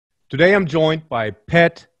Today I'm joined by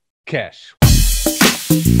Pat Cash.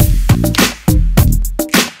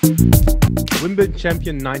 Wimbledon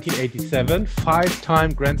Champion 1987,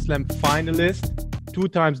 five-time Grand Slam finalist, two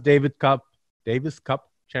times Davis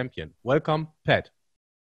Cup champion. Welcome, Pat.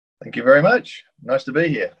 Thank you very much. Nice to be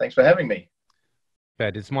here. Thanks for having me.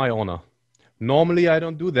 Pat, it's my honor. Normally I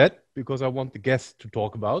don't do that because I want the guests to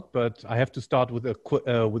talk about, but I have to start with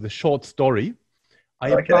a short story. I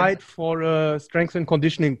applied for a strength and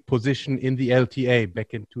conditioning position in the LTA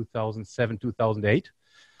back in 2007, 2008.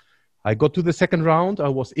 I got to the second round. I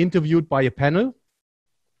was interviewed by a panel,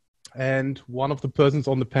 and one of the persons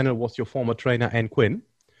on the panel was your former trainer, Ann Quinn.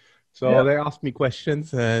 So they asked me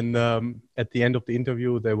questions, and at the end of the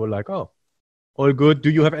interview, they were like, "Oh, all good. Do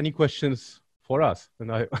you have any questions for us?"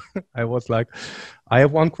 And I was like, "I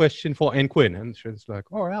have one question for Ann Quinn." And she's like,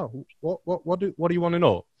 "Oh, yeah, what do you want to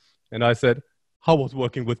know?" And I said, "How was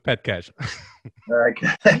working with Pat Cash?" Okay.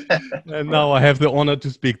 And now I have the honor to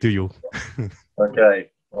speak to you. Okay.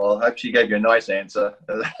 Well, I hope she gave you a nice answer.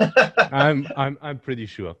 I'm pretty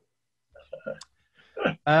sure.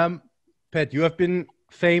 Pat, you have been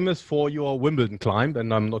famous for your Wimbledon climb,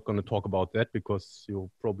 and I'm not going to talk about that because you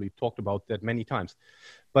probably talked about that many times.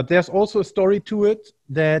 But there's also a story to it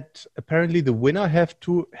that apparently the winner has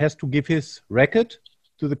to give his racket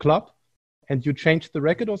to the club, and you changed the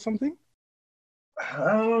racket or something?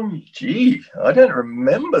 Gee, I don't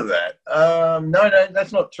remember that. No,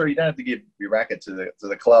 that's not true. You don't have to give your racket to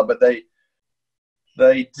the club, but they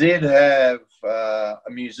did have a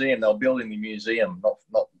museum. They were building the museum, not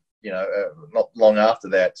long after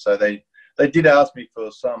that. So they did ask me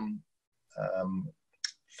for some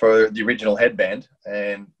for the original headband,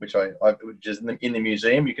 and which is in the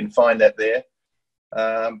museum. You can find that there,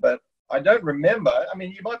 but I don't remember. I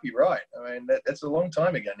mean, you might be right. I mean, that's a long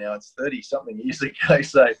time ago now. It's 30-something years ago.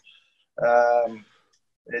 So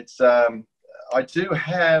I do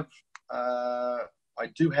have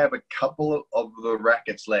a couple of the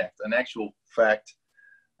rackets left. In actual fact,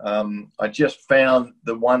 I just found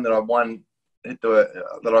the one that I hit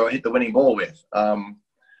the winning ball with. I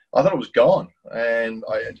thought it was gone, and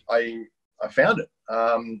I found it.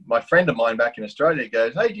 My friend of mine back in Australia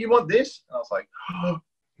goes, "Hey, do you want this?" And I was like, "Oh,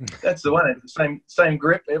 that's the one. It's the same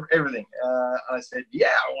grip, everything." I said, "Yeah,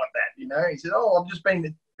 I want that." He said, "Oh,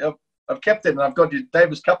 I've kept it, and I've got your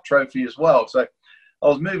Davis Cup trophy as well." So I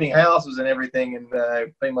was moving houses and everything, and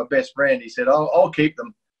being my best friend, he said, "I'll keep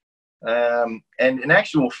them." And in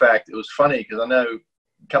actual fact, it was funny because I know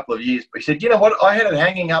a couple of years, but he said, "You know what? I had it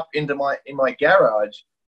hanging up in my garage,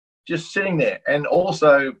 just sitting there, and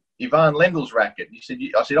also Ivan Lendl's racket." He said,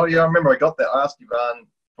 "I said, oh yeah, I remember I got that. I asked Ivan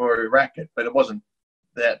for a racket, but it wasn't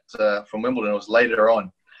that from Wimbledon. It was later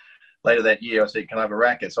that year. I said, can I have a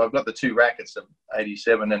racket?" So I've got the two rackets of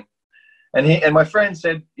 '87, and my friend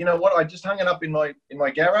said, "You know what? I just hung it up in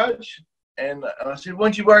my garage." And I said,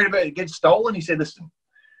 "Weren't you worried about it getting stolen?" He said, "Listen,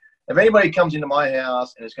 if anybody comes into my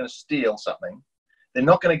house and is going to steal something, they're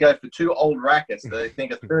not going to go for two old rackets that they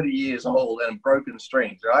think are 30 years old and broken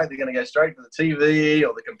strings, right? They're going to go straight for the TV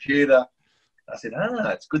or the computer." I said,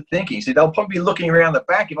 "It's good thinking." He said, "They'll probably be looking around the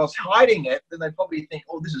back. If I was hiding it, then they'd probably think,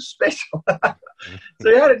 oh, this is special." So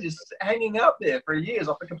he had it just hanging up there for years.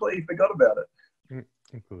 I completely forgot about it.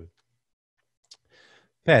 Cool.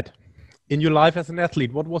 Pat, in your life as an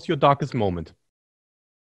athlete, what was your darkest moment?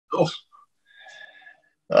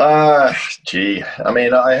 Gee, I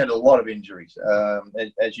mean, I had a lot of injuries.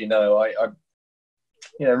 As you know,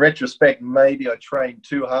 in retrospect, maybe I trained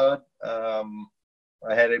too hard.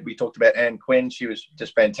 We talked about Ann Quinn. She was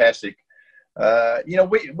just fantastic.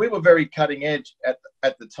 We were very cutting edge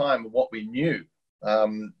at the time of what we knew.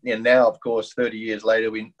 Now, of course, 30 years later,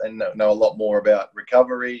 we know a lot more about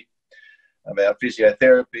recovery, about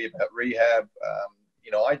physiotherapy, about rehab.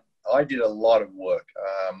 I did a lot of work.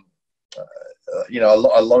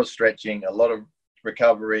 A lot of stretching, a lot of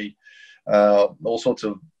recovery, all sorts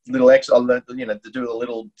of little to do the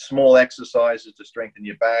little small exercises to strengthen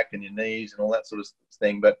your back and your knees and all that sort of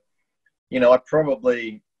thing. But, I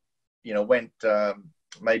probably, went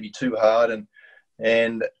maybe too hard,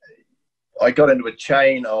 and I got into a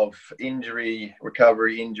chain of injury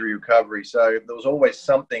recovery. So there was always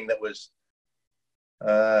something that was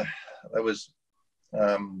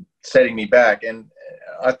setting me back. And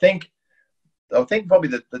I think probably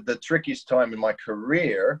the trickiest time in my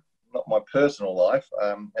career, not my personal life,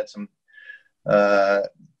 had some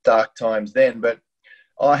dark times then, but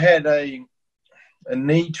I had a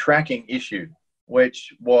knee tracking issue,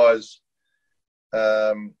 which was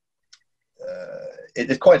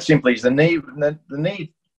it's quite simply the knee when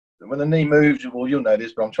the knee moves. Well, you'll know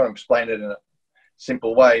this, but I'm trying to explain it in a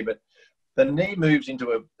simple way. But the knee moves into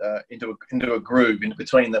a groove in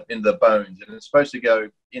between the bones, and it's supposed to go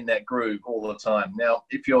in that groove all the time. Now,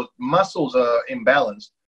 if your muscles are imbalanced,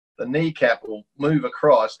 the kneecap will move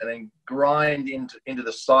across and then grind into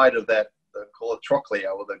the side of that, call it trochlea,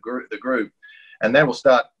 or the groove, and that will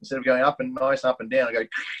start, instead of going up and down,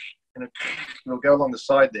 it'll go along the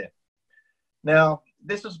side there. Now,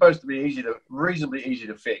 this was supposed to be reasonably easy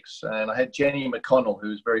to fix, and I had Jenny McConnell,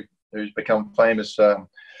 who's become famous,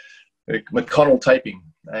 McConnell taping,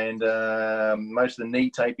 and most of the knee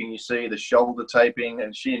taping you see, the shoulder taping,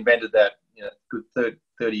 and she invented that, good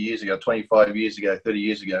 30 years ago, 25 years ago, 30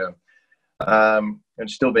 years ago, and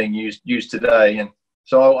still being used today. And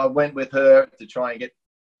so I went with her to try and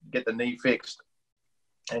get the knee fixed,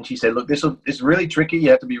 and she said, "Look, this is really tricky. You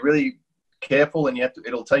have to be really careful, and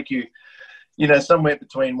it'll take you, somewhere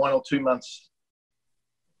between 1 or 2 months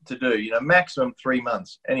to do, maximum 3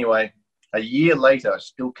 months." Anyway, a year later, I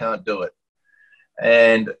still can't do it.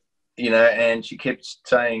 And, and she kept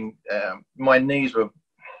saying, my knees were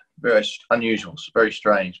very unusual, very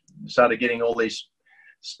strange. Started getting all these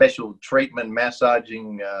special treatment,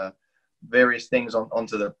 massaging, various things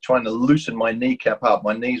onto trying to loosen my kneecap up.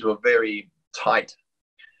 My knees were very tight.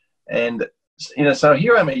 And, so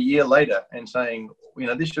here I'm a year later and saying,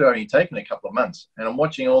 this should have only taken a couple of months. And I'm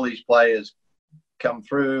watching all these players come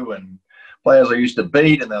through, and players I used to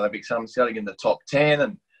beat, and then they starting in the top 10,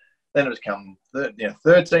 and then it was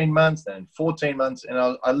 13 months, then 14 months, and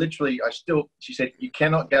she said, "You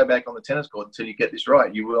cannot go back on the tennis court until you get this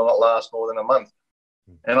right. You will not last more than a month."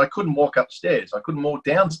 And I couldn't walk upstairs. I couldn't walk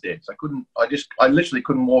downstairs. I literally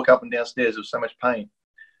couldn't walk up and downstairs. There was so much pain.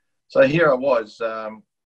 So here I was.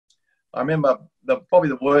 I remember probably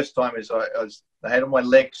the worst time is I had all my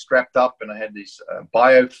legs strapped up, and I had this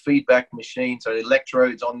biofeedback machine, so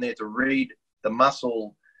electrodes on there to read the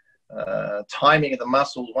muscle, timing of the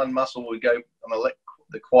muscles. One muscle would go on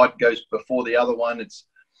the quad goes before the other one. It's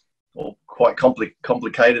all quite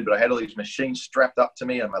complicated, but I had all these machines strapped up to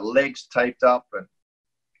me and my legs taped up. And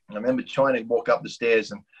I remember trying to walk up the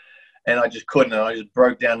stairs, and I just couldn't. And I just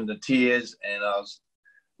broke down into tears, and I was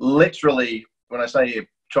literally, when I say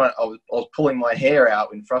I was pulling my hair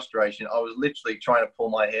out in frustration. I was literally trying to pull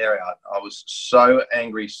my hair out. I was so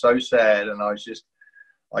angry, so sad, and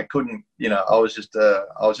I couldn't, I was just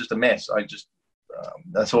a mess.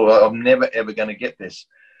 That's all. I'm never ever going to get this,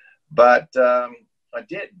 but I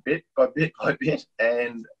did, bit by bit by bit,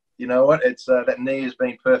 and you know what? It's that knee has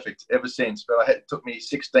been perfect ever since. But it took me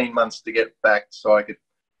 16 months to get back so I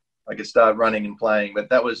could start running and playing. But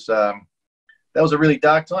that was a really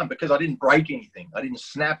dark time because I didn't break anything. I didn't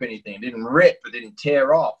snap anything. It didn't rip. It didn't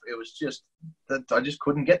tear off. It was just that I just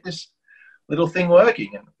couldn't get this little thing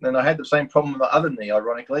working. And then I had the same problem with the other knee,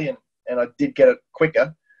 ironically, and I did get it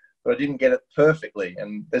quicker, but I didn't get it perfectly.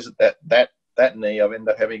 And there's that knee I've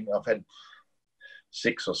had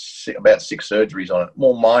about six surgeries on it,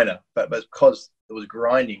 more minor, but because it was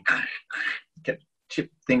grinding,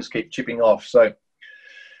 things keep chipping off. So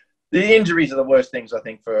the injuries are the worst things, I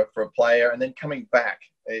think, for a player. And then coming back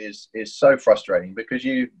is so frustrating because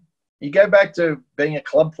you go back to being a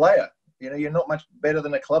club player. You're not much better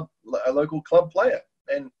than a local club player.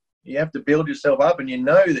 And you have to build yourself up, and you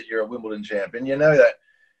know that you're a Wimbledon champion. You know that.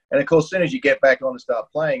 And, of course, as soon as you get back on and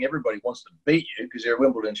start playing, everybody wants to beat you because you're a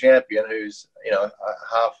Wimbledon champion who's,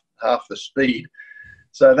 half the speed.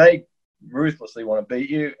 So they ruthlessly want to beat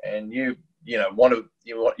you, and you want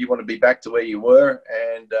to be back to where you were.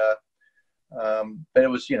 And but it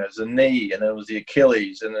was, it's the knee, and then it was the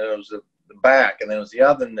Achilles, and then it was the back, and then it was the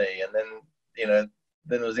other knee, and then,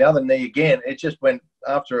 then it was the other knee again. It just went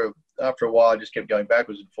after a while. I just kept going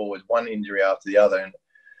backwards and forwards, one injury after the other.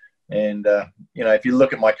 And if you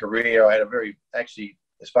look at my career, I had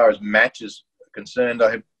as far as matches are concerned,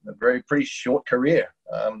 I had a pretty short career.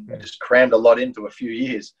 I just crammed a lot into a few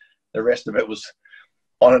years. The rest of it was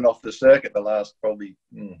on and off the circuit the last probably,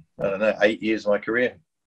 8 years of my career.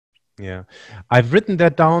 Yeah, I've written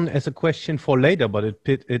that down as a question for later, but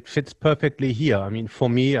it fits perfectly here. I mean, for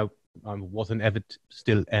me, I was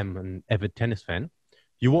still am an avid tennis fan.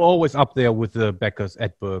 You were always up there with the Beckers,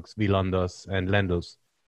 Edbergs, Wielanders, and Lendls.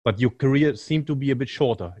 But your career seemed to be a bit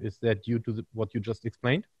shorter. Is that due to what you just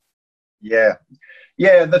explained? Yeah,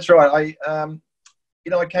 that's right.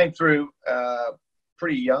 I came through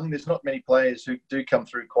pretty young. There's not many players who do come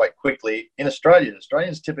through quite quickly. In Australia,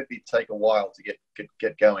 Australians typically take a while to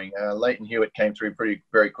get going. Leighton Hewitt came through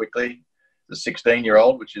very quickly, the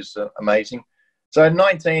 16-year-old, which is amazing. So at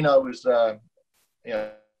 19, I was, I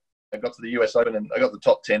got to the US Open and I got the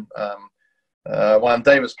top 10. Won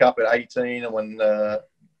Davis Cup at 18 and won.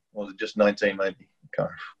 Was it just 19 maybe?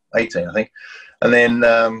 18, I think. And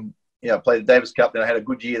then I played the Davis Cup. Then I had a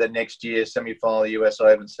good year the next year, semi-final of the US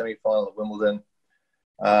Open, semi-final of Wimbledon.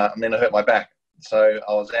 And then I hurt my back. So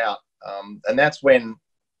I was out. And that's when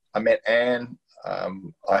I met Anne.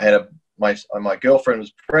 I had my girlfriend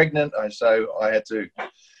was pregnant. So I had to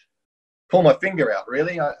pull my finger out,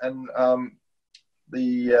 really.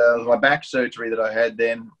 My back surgery that I had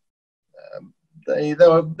then, they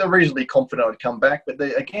were reasonably confident I'd come back. But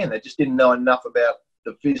they just didn't know enough about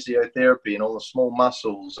the physiotherapy and all the small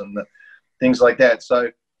muscles and the things like that. So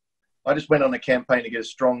I just went on a campaign to get as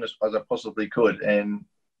strong as I possibly could. And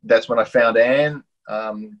that's when I found Anne.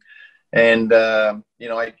 I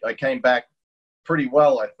came back pretty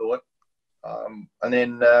well, I thought. And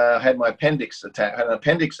then I had an appendix attack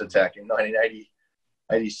in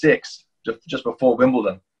 1986, just before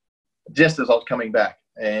Wimbledon, just as I was coming back.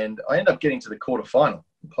 And I ended up getting to the quarterfinal,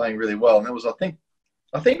 playing really well. And that was, I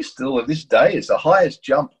think still to this day, it's the highest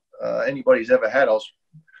jump anybody's ever had. I was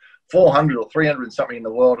 400 or 300 and something in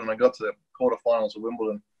the world, and I got to the quarterfinals of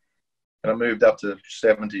Wimbledon. And I moved up to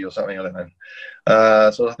 70 or something, I don't know.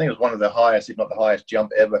 So I think it was one of the highest, if not the highest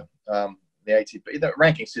jump ever. The ATP, the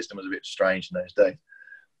ranking system was a bit strange in those days.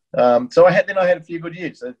 So I had a few good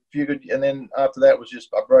years, and then after that was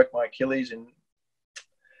just, I broke my Achilles in,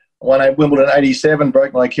 I won Wimbledon 87,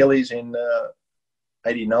 broke my Achilles in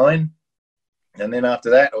 89. And then after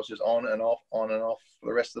that, I was just on and off for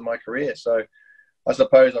the rest of my career. So I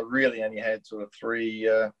suppose I really only had sort of 3,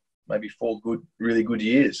 maybe 4 really good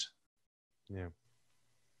years. Yeah.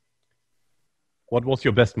 What was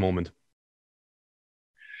your best moment?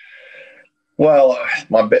 Well,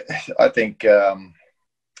 my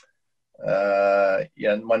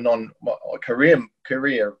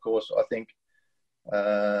career, of course, I think,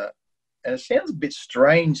 and it sounds a bit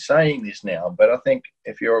strange saying this now, but I think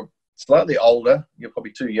if you're slightly older, you're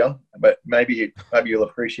probably too young, but maybe you'll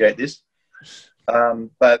appreciate this.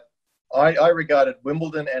 But I regarded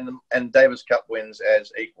Wimbledon and Davis Cup wins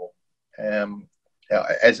as equal,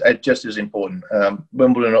 as just as important.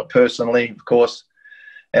 Wimbledon, not personally, of course,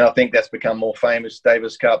 and I think that's become more famous.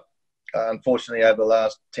 Davis Cup, unfortunately, over the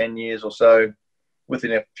last 10 years or so,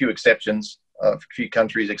 within a few exceptions, a few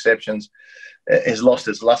countries' exceptions, has lost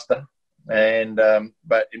its luster. And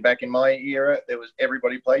but back in my era, there was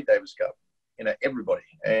everybody played Davis Cup, everybody,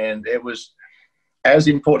 and it was as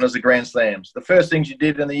important as the Grand Slams. The first things you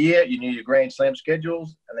did in the year, you knew your Grand Slam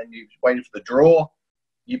schedules, and then you waited for the draw.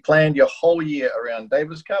 You planned your whole year around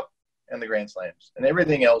Davis Cup and the Grand Slams, and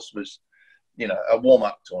everything else was, a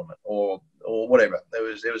warm-up tournament or whatever. It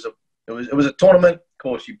was a tournament. Of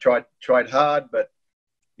course, you tried hard, but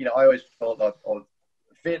I always felt I was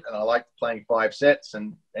fit, and I liked playing 5 sets,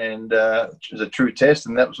 and it was a true test,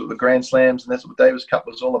 and that was what the Grand Slams, and that's what Davis Cup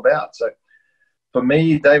was all about. So for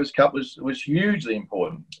me, Davis Cup was hugely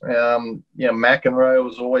important. McEnroe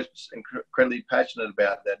was always incredibly passionate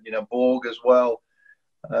about that. Borg as well,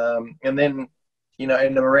 and then in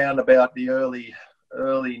around about the early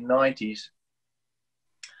 90s,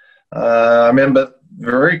 I remember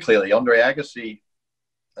very clearly Andre Agassi.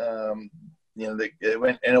 It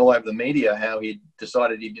went all over the media how he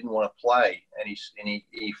decided he didn't want to play, and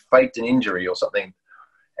he faked an injury or something,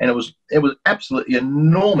 and it was absolutely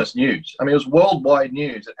enormous news. I mean, it was worldwide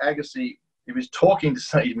news that Agassi, he was talking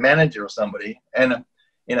to his manager or somebody, and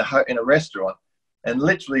in a restaurant, and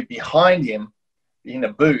literally behind him in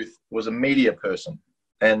a booth was a media person,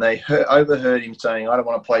 and they overheard him saying, "I don't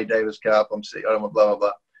want to play Davis Cup. I'm sick. I don't want blah blah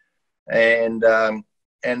blah,"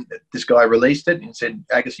 and this guy released it and said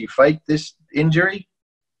Agassi faked this injury.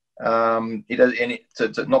 He does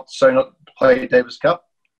to not play Davis Cup,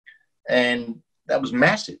 and that was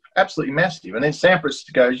massive, absolutely massive. And then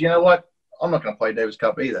Sampras goes, "You know what? I'm not going to play Davis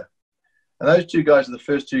Cup either." And those 2 guys are the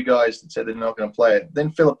first 2 guys that said they're not going to play it.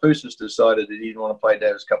 Then Philippoussis decided that he didn't want to play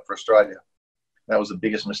Davis Cup for Australia. That was the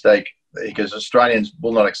biggest mistake, because Australians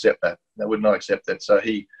will not accept that. They would not accept that. So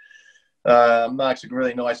Mark's a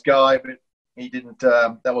really nice guy, but he didn't.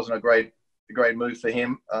 That wasn't a great move for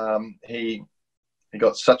him. He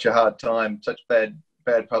got such a hard time, such bad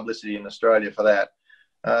publicity in Australia for that.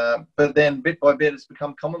 But then bit by bit, it's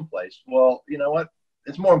become commonplace. Well, you know what?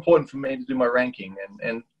 It's more important for me to do my ranking,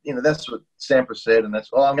 and that's what Sampras said, and that's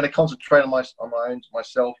I'm going to concentrate on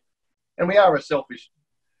myself. And we are a selfish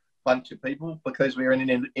bunch of people because we're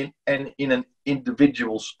in an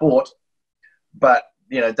individual sport, but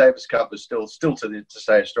Davis Cup is still to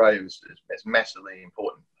say Australia is massively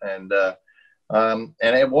important, and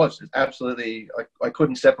it's absolutely. I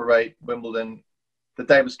couldn't separate Wimbledon. The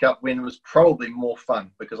Davis Cup win was probably more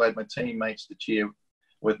fun because I had my teammates to cheer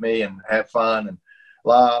with me and have fun and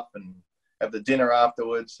laugh and have the dinner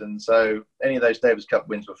afterwards, and so any of those Davis Cup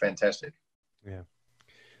wins were fantastic. Yeah.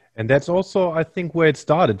 And that's also, I think, where it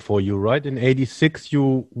started for you, right? In '86,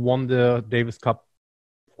 you won the Davis Cup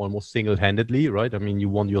almost single-handedly, right? I mean, you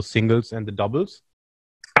won your singles and the doubles.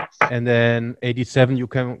 And then '87, you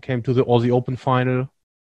came to the Aussie Open final.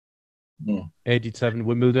 87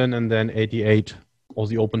 Wimbledon, and then '88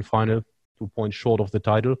 Aussie Open final, 2 points short of the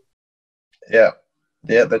title. Yeah,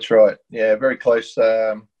 that's right. Yeah, very close.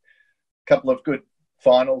 Couple of good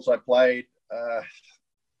finals I played.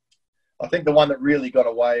 I think the one that really got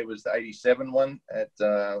away was the '87 one at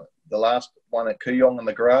the last one at Kooyong on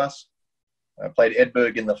the grass. I played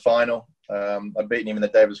Edberg in the final. I'd beaten him in the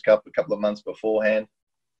Davis Cup a couple of months beforehand.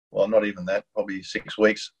 Well, not even that, probably 6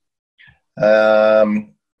 weeks. You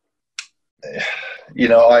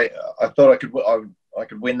know, I thought I could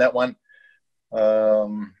win that one.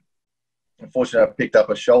 Unfortunately, I picked up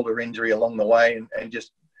a shoulder injury along the way, and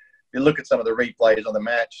just if you look at some of the replays on the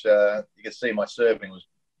match, you can see my serving was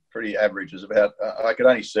pretty average. It was about I could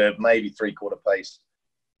only serve maybe 3/4 pace,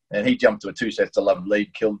 and he jumped to a 2-7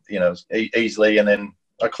 lead, killed easily, and then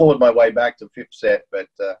I clawed my way back to 5th set, but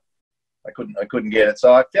I couldn't get it.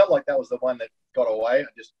 So I felt like that was the one that got away. I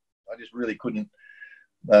just really couldn't.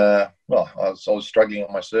 I was struggling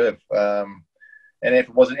on my serve. And if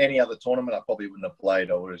it wasn't any other tournament, I probably wouldn't have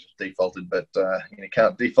played. I would have just defaulted. But you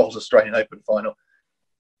can't default Australian Open final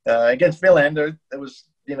against Philander. It was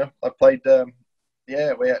I played. That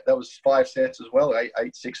was 5 sets as well.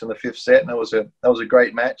 8-6 in the 5th set, and that was a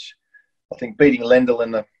great match. I think beating Lendl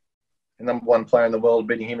in the #1 player in the world,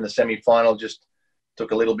 beating him in the semi-final just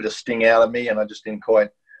took a little bit of sting out of me, and I just couldn't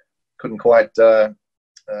quite.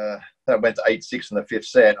 I went to 8-6 in the 5th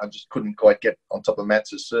set. I just couldn't quite get on top of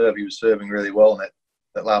Mats's serve. He was serving really well in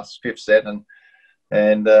that last 5th set, and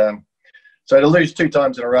so to lose 2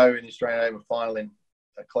 times in a row in the Australian Open final in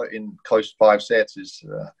close 5 sets is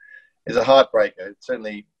a heartbreaker. It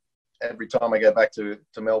certainly, every time I go back to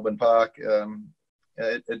Melbourne Park,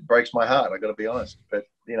 it breaks my heart. I got to be honest, but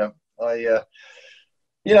I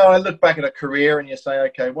look back at a career and you say,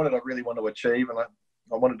 okay, what did I really want to achieve? And I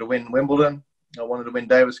wanted to win Wimbledon. I wanted to win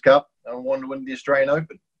Davis Cup. I wanted to win the Australian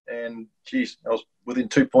Open. And geez, I was within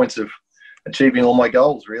 2 points of achieving all my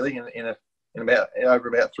goals really in over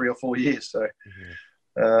about 3 or 4 years. So it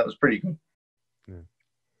was pretty good. Yeah.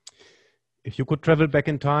 If you could travel back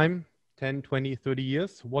in time, 10, 20, 30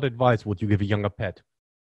 years, what advice would you give a younger Pat?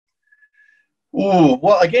 Oh,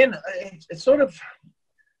 well, again, it's sort of,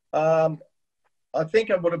 I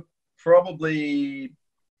think I would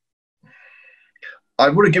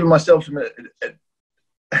have given myself some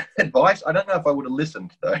advice. I don't know if I would have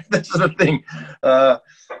listened, though. That's the thing. I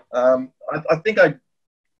think it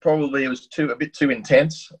was a bit too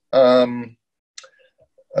intense.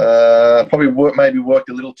 Probably worked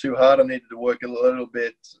a little too hard. I needed to work a little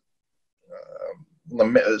bit,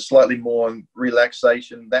 slightly more on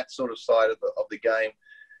relaxation, that sort of side of the game.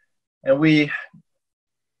 And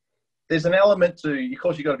there's an element to, of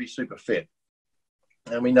course, you've got to be super fit.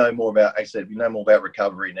 And we know more about,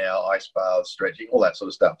 recovery now, ice baths, stretching, all that sort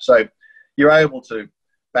of stuff. So you're able to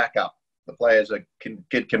back up. The players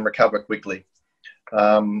can recover quickly.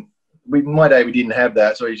 My day, we didn't have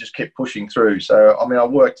that, so you just kept pushing through. So, I mean, I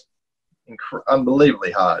worked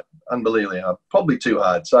unbelievably hard, probably too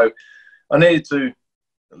hard. So I needed to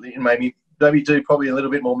maybe do probably a little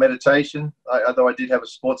bit more meditation. Although I did have a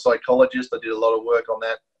sports psychologist, I did a lot of work on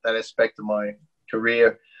that aspect of my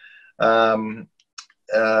career. Then,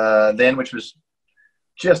 which was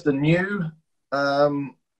just a new,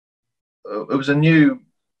 it was a new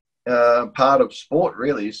part of sport,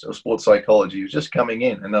 really, so sports psychology. It was just coming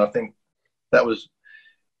in, and I think that was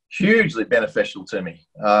hugely beneficial to me.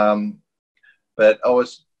 But I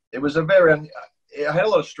had a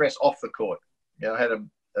lot of stress off the court. I had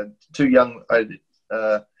two young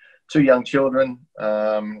children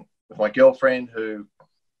with my girlfriend who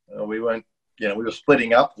we weren't. We were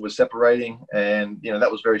splitting up, we were separating, and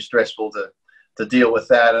that was very stressful to deal with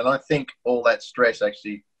that. And I think all that stress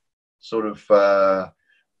actually sort of, I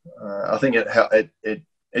think it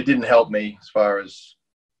didn't help me as far as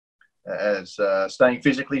staying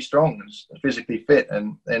physically strong and physically fit,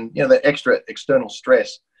 and the extra external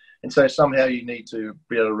stress. And so somehow you need to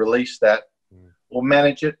be able to release that or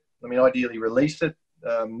manage it. I mean, ideally release it.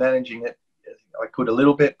 Managing it, I could a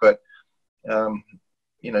little bit, but I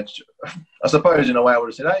suppose in a way I would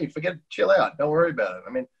have said, "Hey, chill out, don't worry about it."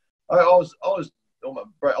 I mean, I was a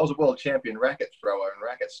world champion racket thrower and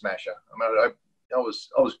racket smasher. I mean, I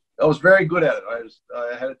was very good at it.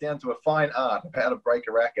 I had it down to a fine art of how to break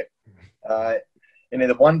a racket in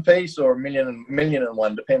either one piece or a million and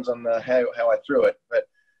one, depends on how I threw it. But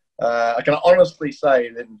I can honestly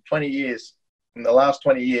say that in 20 years in the last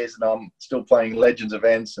 20 years, and I'm still playing Legends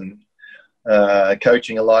events and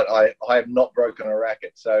coaching a lot, I have not broken a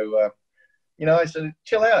racket. So, I said,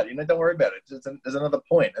 chill out, don't worry about it. There's another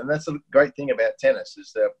point. And that's the great thing about tennis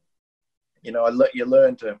is that, you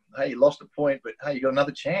learn to, hey, you lost a point, but hey, you got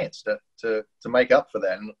another chance to make up for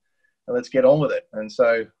that. And let's get on with it. And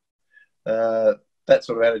so that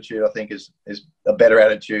sort of attitude, I think, is a better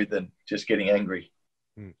attitude than just getting angry.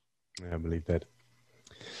 I believe that.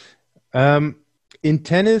 In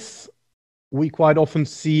tennis, we quite often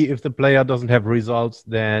see if the player doesn't have results,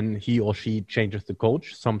 then he or she changes the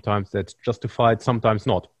coach. Sometimes that's justified, sometimes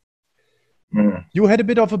not. You had a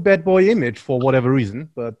bit of a bad boy image for whatever reason,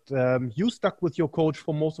 but you stuck with your coach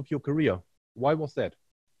for most of your career. Why was that?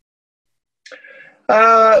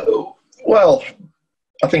 Well,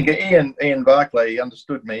 I think Ian Barclay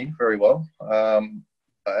understood me very well.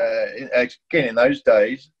 Again, in those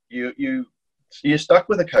days, you're stuck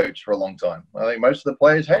with a coach for a long time. I think most of the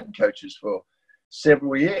players had coaches for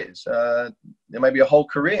several years, maybe a whole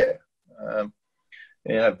career.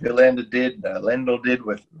 Villander did, Lendl did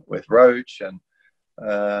with Roach, and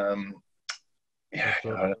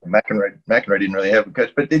McEnroe didn't really have a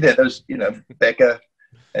coach, but did that. Those, Becker,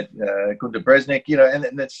 Gunter Bresnik,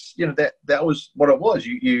 and that's, that was what it was.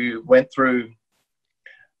 You went through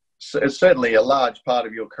certainly a large part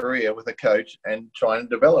of your career with a coach and trying to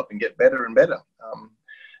develop and get better and better.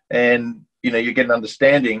 And you get an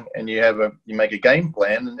understanding, and you make a game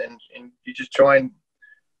plan, and you just try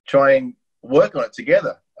and work on it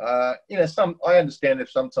together. I understand if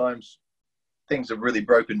sometimes things have really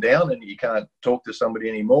broken down and you can't talk to somebody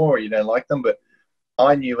anymore, or you don't like them. But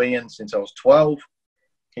I knew Ian since I was 12.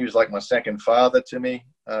 He was like my second father to me.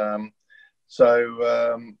 The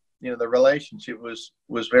relationship was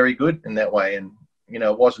very good in that way. And,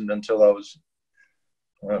 it wasn't until I was,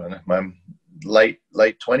 I don't know, my late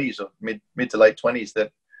 20s or mid to late 20s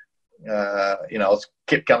that, I was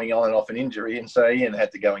kept coming on and off an injury. And so Ian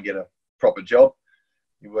had to go and get a proper job.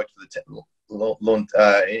 He worked for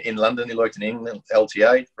in London. He worked in England,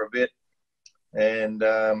 LTA for a bit. And,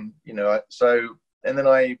 and then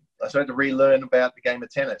I started to relearn about the game of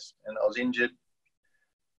tennis, and I was injured.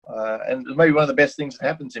 And it was maybe one of the best things that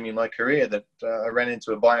happened to me in my career, that I ran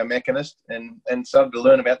into a biomechanist and started to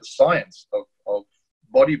learn about the science of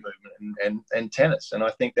body movement and tennis. And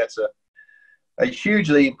I think that's a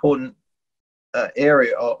hugely important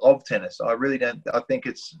area of tennis. I think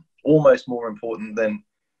it's almost more important than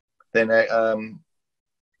when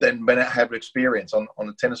I have experience on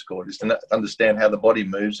a tennis court, is to understand how the body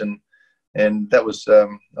moves. And that was, I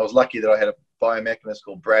was lucky that I had a biomechanist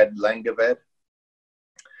called Brad Langavad.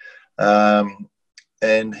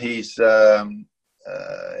 And he's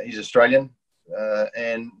Australian,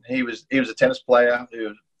 and he was a tennis player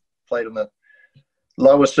who played on the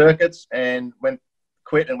lower circuits and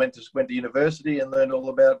quit and went to university and learned all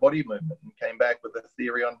about body movement, and came back with a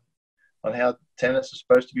theory on how tennis is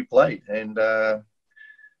supposed to be played. And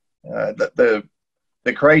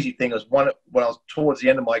the crazy thing was, when I was towards the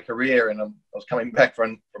end of my career and I was coming back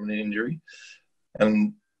from an injury,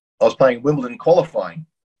 and I was playing Wimbledon qualifying.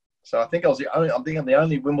 So I think I'm the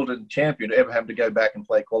only Wimbledon champion to ever have to go back and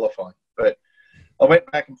play qualifying. But I went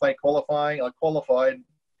back and played qualifying. I qualified,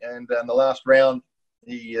 and in the last round,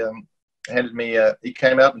 he handed me. He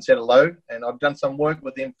came out and said hello, and I've done some work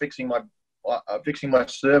with him fixing my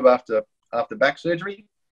serve after back surgery.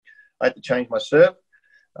 I had to change my serve,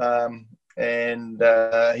 and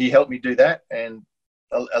he helped me do that and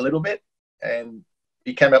a little bit. And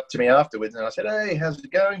he came up to me afterwards, and I said, "Hey, how's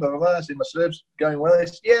it going?" Blah blah blah. I said, "My serve's going well." He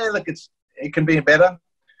said, "Yeah, look, it can be better."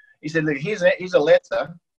 He said, "Look, here's a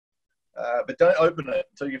letter, but don't open it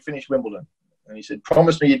until you finish Wimbledon." And he said,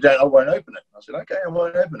 "Promise me I won't open it." I said, "Okay, I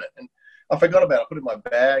won't open it." And I forgot about it. I put it in my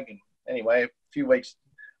bag. And anyway,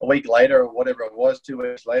 a week later or whatever it was, 2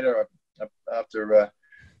 weeks later, after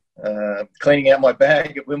cleaning out my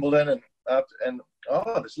bag at Wimbledon,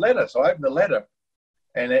 this letter. So I opened the letter,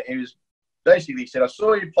 and it was basically said, "I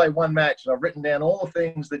saw you play one match, and I've written down all the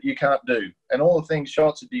things that you can't do, and all the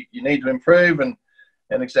shots that you need to improve, and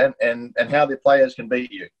how the players can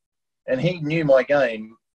beat you." And he knew my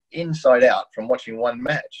game inside out from watching one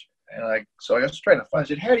match. And so I got straight on the phone. I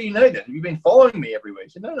said, "How do you know that? Have you been following me every week?" He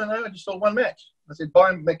said, No, I just saw one match." I said,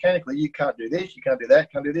 "Biomechanically, you can't do this, you can't do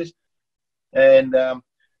that, can't do this." And,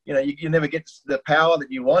 you never get the power that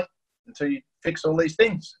you want until you fix all these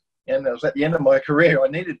things. And it was at the end of my career. I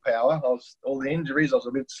needed power. All the injuries, I was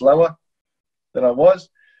a bit slower than I was.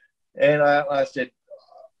 And I said,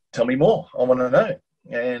 "Tell me more. I want to know."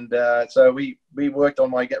 And so we worked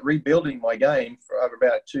on rebuilding my game for over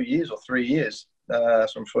about 2 years or 3 years. So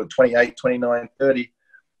I'm sort of 28, 29, 30.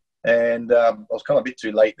 And I was kind of a bit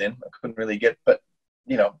too late then. I couldn't really get, but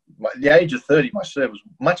the age of 30, my serve was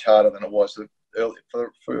much harder than it was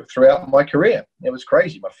throughout my career. It was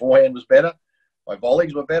crazy. My forehand was better. My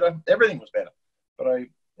volleys were better. Everything was better. But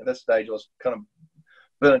at that stage, I was kind of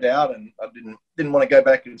burnt out, and I didn't want to go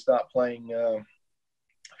back and start playing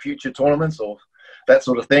future tournaments or that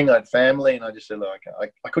sort of thing. I had family, and I just said, look,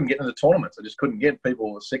 I couldn't get into tournaments. I just couldn't get.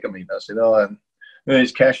 People were sick of me. And I said,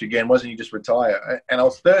 there's cash again. Why don't you just retire? And I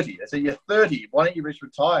was 30. I said, you're 30. Why don't you just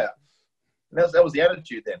retire? And that was the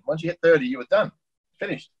attitude then. Once you hit 30, you were done.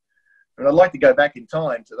 Finished. And I'd like to go back in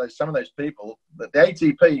time to some of those people, the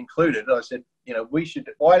ATP included. I said,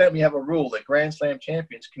 why don't we have a rule that Grand Slam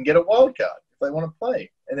champions can get a wild card if they want to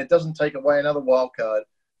play? And it doesn't take away another wild card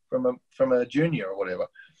from a junior or whatever.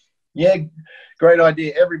 Yeah, great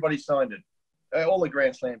idea. Everybody signed it. All the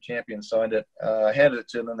Grand Slam champions signed it. I handed it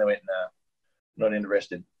to them, and they went, nah, not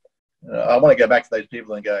interested. I want to go back to those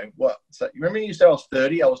people and go, what? So, you remember you said I was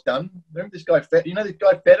 30, I was done? Remember this guy, this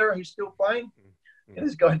guy Federer who's still playing? And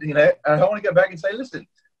this guy, and I want to go back and say, listen,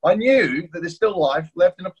 I knew that there's still life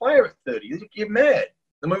left in a player at 30. You're mad.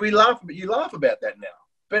 I mean, you laugh about that now.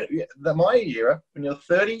 But my era, when you're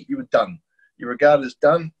 30, you were done. You're regarded as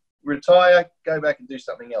done. Retire, go back and do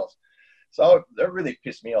something else. So that really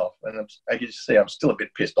pissed me off. And I can see I'm still a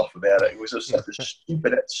bit pissed off about it. It was just such a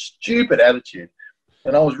stupid attitude.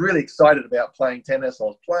 And I was really excited about playing tennis. I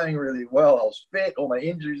was playing really well. I was fit. All my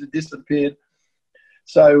injuries had disappeared.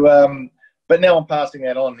 So, but now I'm passing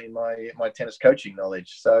that on in my tennis coaching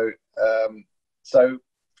knowledge. So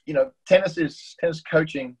tennis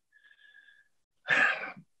coaching.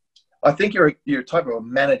 I think you're a type of a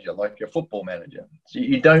manager, like you're a football manager. So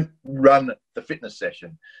you don't run the fitness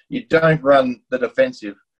session. You don't run the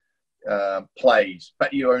defensive plays,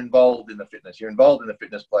 but you are involved in the fitness. You're involved in the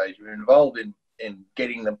fitness plays. You're involved in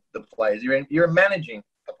getting the players. You're managing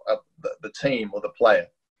the team or the player.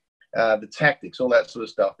 The tactics, all that sort of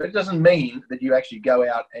stuff. But it doesn't mean that you actually go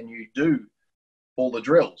out and you do all the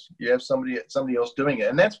drills. You have somebody else doing it.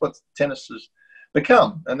 And that's what tennis has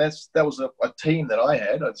become. And that was a team that I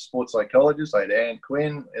had. I had a sports psychologist. I had Anne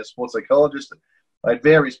Quinn, a sports psychologist. I had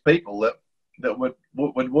various people that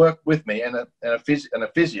would work with me and a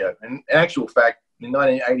physio. And in actual fact, in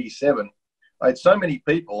 1987, I had so many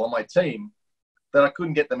people on my team that I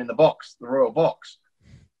couldn't get them in the box, the Royal Box.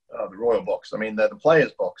 The Royal Box. I mean, the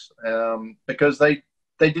players' box, because they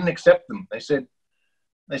didn't accept them. They said,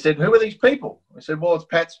 who are these people? I said, well, it's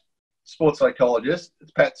Pat's sports psychologist,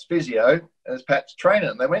 it's Pat's physio, and it's Pat's trainer.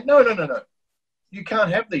 And they went, no, you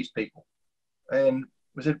can't have these people. And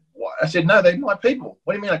I said, what? I said, no, they're my people.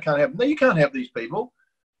 What do you mean I can't have them? No, you can't have these people.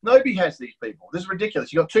 Nobody has these people. This is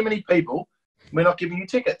ridiculous. You've got too many people. We're not giving you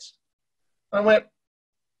tickets. I went,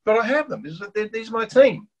 but I have them. These are my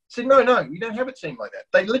team. I said, no, you don't have a team like that.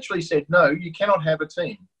 They literally said, no, you cannot have a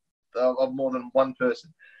team of more than one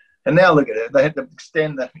person. And now look at it. They had to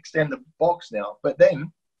extend the box now. But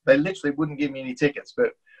then they literally wouldn't give me any tickets.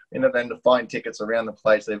 But ended up having to find tickets around the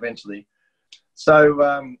place eventually. So,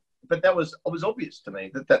 but it was obvious to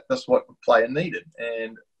me that's what the player needed.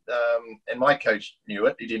 And my coach knew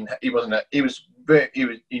it. He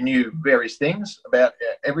knew various things about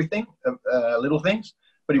everything, little things,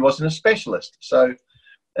 but he wasn't a specialist. So.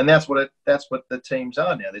 And that's what the teams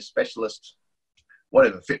are now. They're specialists,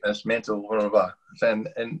 whatever, fitness, mental, whatever. And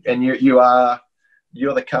you're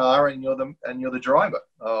the car and you're the driver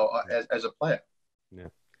as a player. Yeah.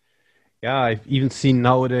 I've even seen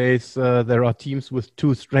nowadays there are teams with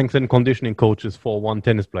 2 strength and conditioning coaches for 1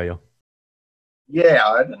 tennis player. Yeah,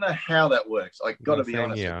 I don't know how that works. I got to be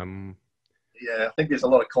honest. Yeah, I think there's a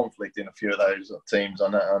lot of conflict in a few of those teams. I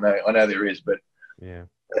know there is, but yeah.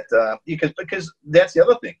 But, because that's the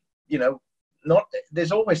other thing,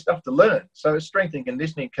 there's always stuff to learn. So a strength and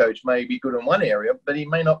conditioning coach may be good in one area, but he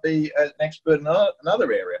may not be an expert in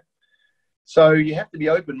another area. So you have to be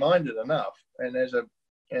open-minded enough. And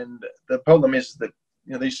the problem is that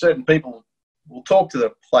these certain people will talk to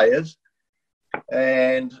the players,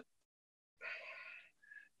 and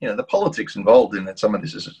the politics involved in it. Some of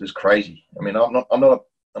this is crazy. I mean, I'm not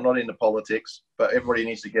into politics, but everybody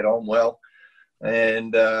needs to get on well.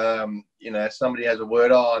 And somebody has a word,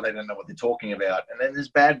 they don't know what they're talking about, and then there's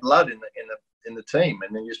bad blood in the team,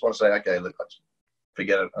 and then you just want to say, okay, look,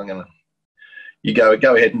 forget it. You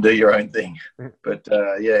go ahead and do your own thing. But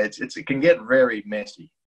it can get very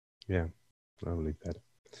messy. Yeah, I believe that.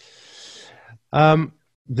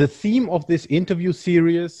 The theme of this interview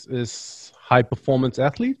series is high performance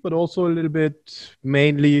athletes, but also a little bit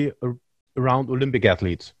mainly around Olympic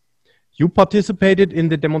athletes. You participated in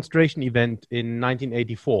the demonstration event in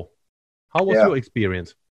 1984. How was your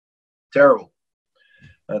experience? Terrible.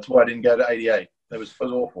 That's why I didn't go to 88. It was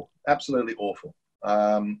awful, absolutely awful.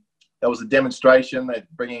 That was a demonstration. They're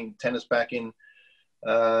bringing tennis back in.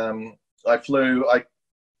 I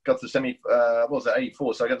got the what was that,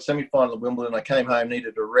 84? So I got the semi-final of Wimbledon. I came home,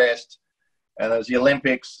 needed a rest, and it was the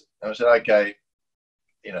Olympics. And I said, okay,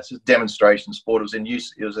 it's just demonstration sport. It was in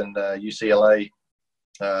UCLA,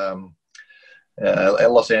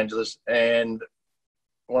 Los Angeles, and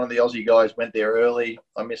one of the Aussie guys went there early.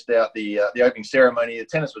 I missed out the opening ceremony. The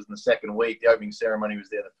tennis was in the second week. The opening ceremony was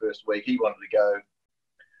there the first week. He wanted to go.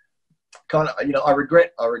 Kind of, I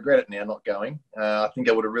regret it now not going. I think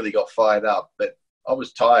I would have really got fired up, but I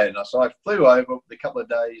was tired, so I flew over a couple of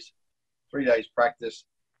days, 3 days practice.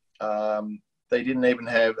 They didn't even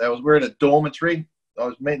have. We're in a dormitory. I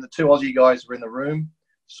was meeting the two Aussie guys were in the room,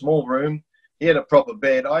 small room. He had a proper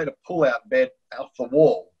bed. I had a pull-out bed off the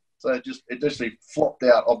wall, so it just flopped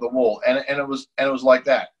out of the wall, and it was like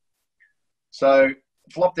that. So it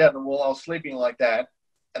flopped out the wall. I was sleeping like that,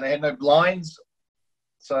 and they had no blinds,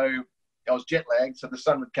 so I was jet lagged. So the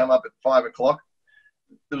sun would come up at 5 o'clock.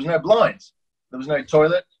 There was no blinds. There was no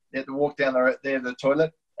toilet. You had to walk down there to the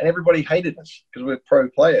toilet, and everybody hated us because we were pro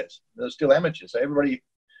players. They were still amateurs, so nobody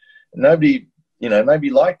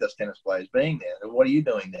liked us tennis players being there. What are you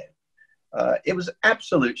doing there? It was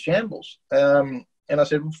absolute shambles. And I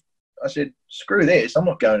said, screw this. I'm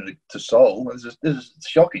not going to Seoul. This is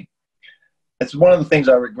shocking. It's one of the things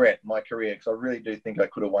I regret in my career, because I really do think I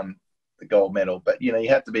could have won the gold medal. But, you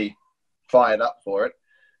have to be fired up for it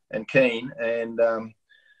and keen. And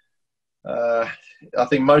I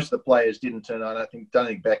think most of the players didn't turn on. I don't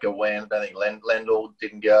think Becker went. I don't think Lendl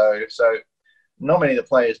didn't go. So not many of the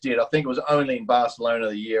players did. I think it was only in Barcelona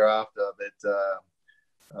the year after that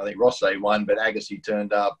I think Bosse won, but Agassi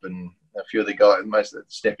turned up, and a few of the guys, most of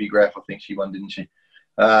Steffi Graf, I think she won, didn't she?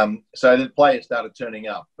 So the players started turning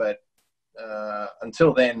up. But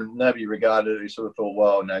until then, nobody regarded it. We sort of thought,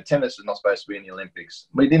 well, no, tennis is not supposed to be in the Olympics.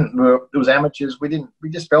 It was amateurs. We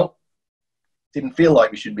just didn't feel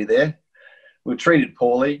like we should be there. We were treated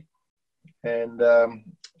poorly, and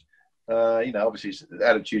obviously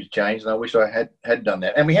attitudes changed, and I wish I had done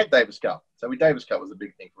that. And we had Davis Cup, so Davis Cup was a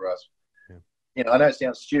big thing for us. Yeah. I know it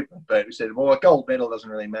sounds stupid, but we said, well, a gold medal doesn't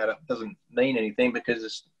really matter. It doesn't mean anything because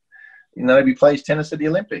it's, nobody plays tennis at the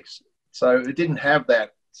Olympics, so it didn't have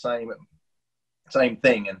that same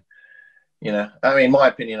thing. And in my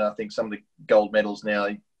opinion, I think some of the gold medals now,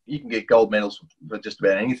 you can get gold medals for just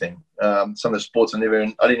about anything. Some of the sports I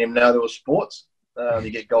didn't even know there were sports. You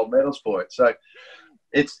get gold medals for it. So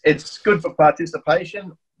it's good for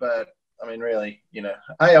participation, but really, hey,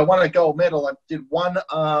 I won a gold medal. I did one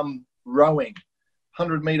arm rowing,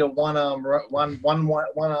 100-meter one arm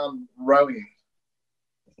rowing.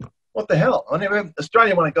 What the hell?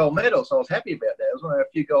 Australia won a gold medal, so I was happy about that. It was one of a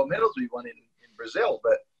few gold medals we won in Brazil,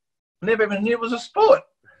 but I never even knew it was a sport.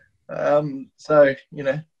 It's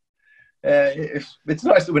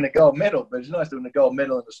nice to win a gold medal, but it's nice to win a gold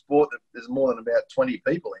medal in a sport that there's more than about 20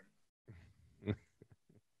 people in.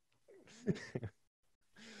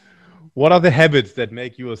 What are the habits that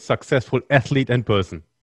make you a successful athlete and person?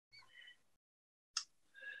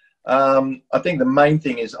 I think the main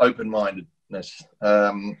thing is open-mindedness.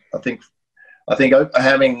 I think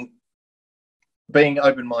being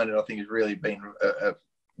open-minded, I think, has really been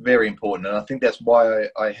very important, and I think that's why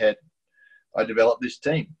I developed this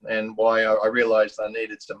team, and why I realised I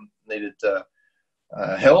needed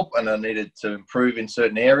help, and I needed to improve in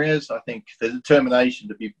certain areas. I think the determination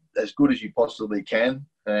to be as good as you possibly can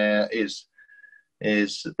is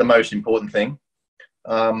the most important thing.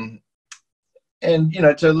 And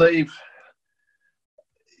to leave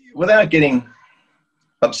without getting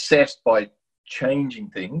obsessed by changing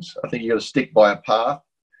things. I think you got to stick by a path,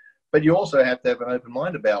 but you also have to have an open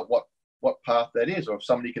mind about what path that is, or if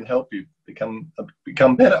somebody can help you become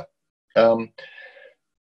better. I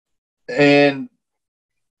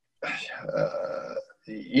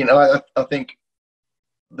think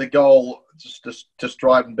the goal to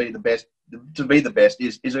strive and be the best,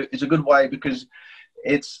 is a good way, because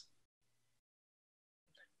it's,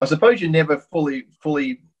 I suppose, you're never fully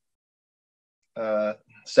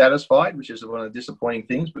satisfied, which is one of the disappointing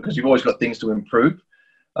things, because you've always got things to improve.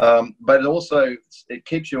 But it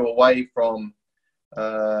keeps you away from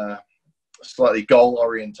slightly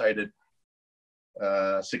goal-orientated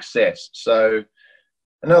success. So,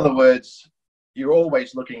 in other words, you're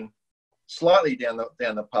always looking slightly down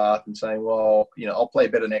the path and saying, well, I'll play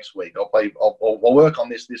better next week. I'll work on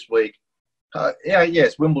this week.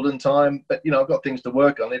 Yes, Wimbledon time, but I've got things to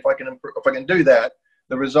work on. If I can do that,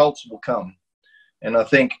 the results will come. And I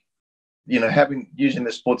think, using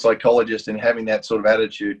the sports psychologist and having that sort of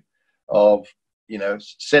attitude of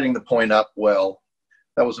setting the point up well.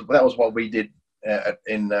 That was what we did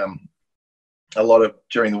in a lot of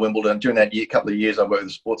during the Wimbledon. During that couple of years, I worked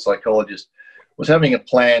with a sports psychologist. Was having a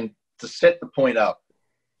plan to set the point up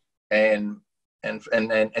and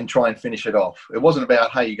try and finish it off. It wasn't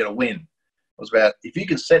about, hey, you're going to win. It was about, if you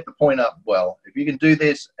can set the point up well, if you can do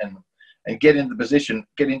this and get into the position,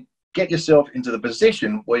 get yourself into the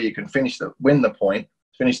position where you can finish the point,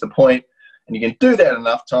 and you can do that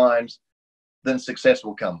enough times, then success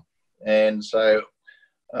will come. And so,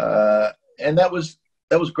 and that was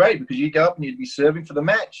great, because you go up and you'd be serving for the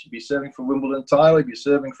match, you'd be serving for Wimbledon title, you'd be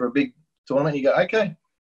serving for a big tournament. You go, okay,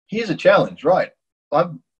 here's a challenge, right?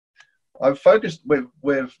 I've focused. We've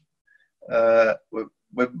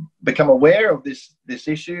become aware of this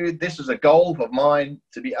issue. This is a goal of mine,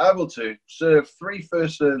 to be able to serve 3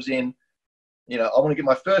 first serves in. I want to get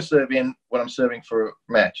my first serve in when I'm serving for a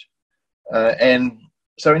match. And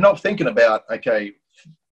so we're not thinking about, okay,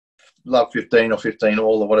 love 15 or 15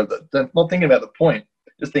 all or whatever. Not thinking about the point.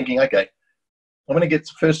 Just thinking, okay, I'm going to get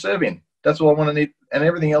first serve in. That's all I want to need, and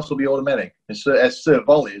everything else will be automatic. As serve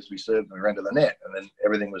volley, as we served and we ran to the net, and then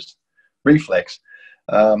everything was reflex.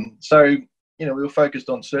 So, we were focused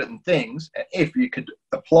on certain things, and if you could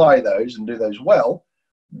apply those and do those well,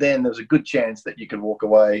 then there was a good chance that you could walk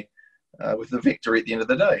away with the victory at the end of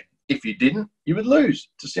the day. If you didn't, you would lose.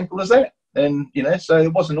 It's as simple as that. And so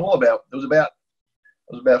it wasn't all about. It was about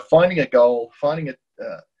finding a goal, finding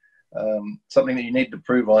something that you need to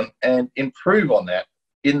improve on, and improve on that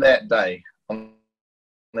in that day. On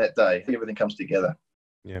that day, everything comes together.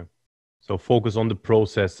 Yeah. So focus on the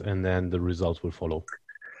process, and then the results will follow.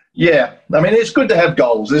 Yeah, I mean, it's good to have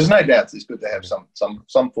goals. There's no doubt it's good to have some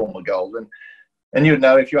form of goals. And you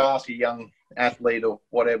know, if you ask a young athlete or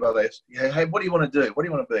whatever, they say, hey, what do you want to do? What do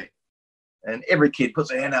you want to be? And every kid puts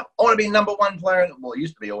their hand up. I want to be number 1 player. Well, it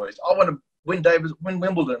used to be always, I want to win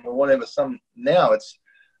Wimbledon or whatever. Now it's,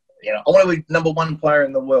 I want to be number 1 player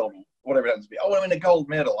in the world, whatever it happens to be. I want to win a gold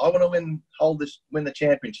medal. I want to win the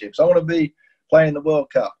championships. I want to be playing the World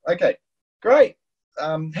Cup. Okay, great.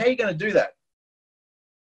 How are you going to do that?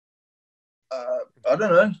 I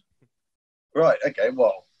don't know. Right. Okay.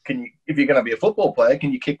 Well, if you're going to be a football player,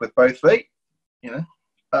 can you kick with both feet? No.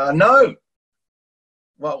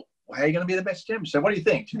 Well, how are you going to be the best champion? So what do you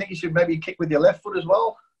think? Do you think you should maybe kick with your left foot as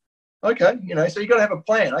well? Okay. So you've got to have a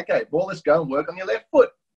plan. Okay. Well, let's go and work on your left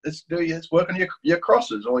foot. Let's work on your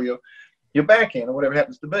crosses or your backhand or whatever it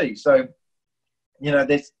happens to be. So,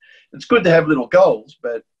 it's good to have little goals,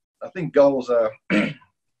 but I think goals are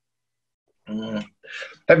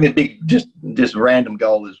having a big, just random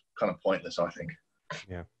goal is kind of pointless, I think.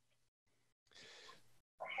 Yeah.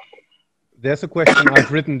 There's a question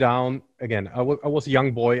I've written down. Again, I was a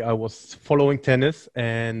young boy. I was following tennis,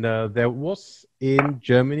 and there was in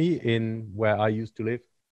Germany, in where I used to live,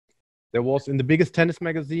 there was in the biggest tennis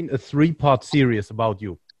magazine a 3-part series about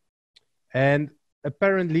you. And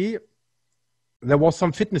apparently there was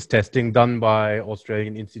some fitness testing done by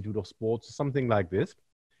Australian Institute of Sports, or something like this.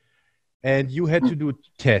 And you had to do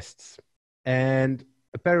tests. And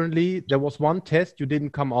apparently there was one test you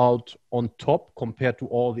didn't come out on top compared to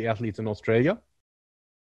all the athletes in Australia.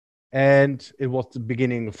 And it was the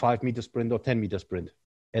beginning of 5-meter sprint or 10-meter sprint.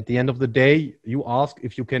 At the end of the day, you ask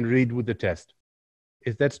if you can redo the test.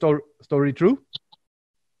 Is that story true?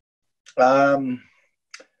 Not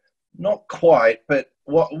quite, but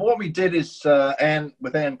what we did is,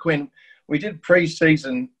 with Anne Quinn, we did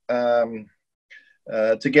pre-season to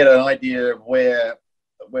get an idea of where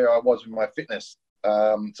I was with my fitness.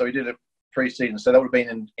 So we did a pre-season. So that would have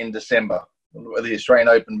been in December, the Australian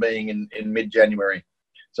Open being in mid-January.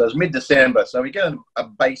 So it was mid-December. So we get a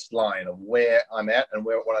baseline of where I'm at and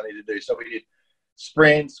what I need to do. So we did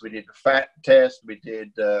sprints, we did the fat test, we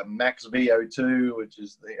did max VO2, which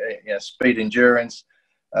is the speed endurance,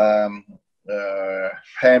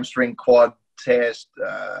 hamstring quad test,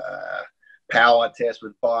 power test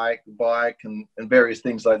with bike and various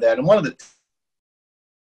things like that. And one of the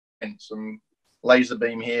some laser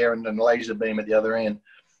beam here and then laser beam at the other end.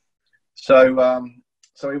 So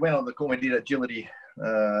we went on the course. We did agility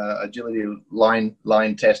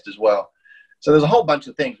line test as well. So there's a whole bunch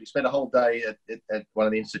of things. We spent a whole day at one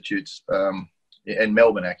of the institutes in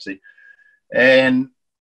Melbourne, actually. And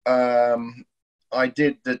I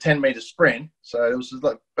did the 10-meter sprint. So it was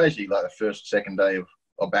basically like the first, second day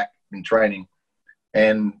of back in training.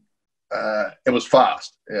 And it was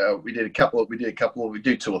fast. We do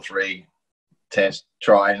 2 or 3 tests,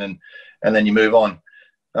 try, and then you move on.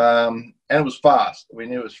 And it was fast. We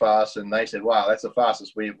knew it was fast, and they said, "Wow, that's the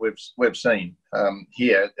fastest we've seen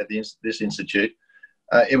here at this institute."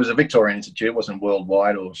 It was a Victorian institute; it wasn't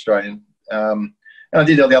worldwide or Australian. And I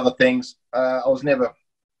did all the other things. I was never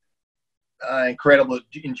incredible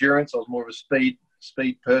endurance. I was more of a speed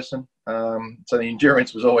person. So the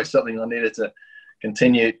endurance was always something I needed to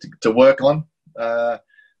continue to work on. But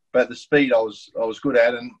the speed I was good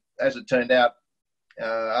at. And as it turned out,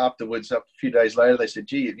 afterwards, a few days later, they said,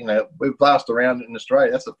 gee, we've last around in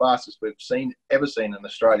Australia. That's the fastest we've ever seen in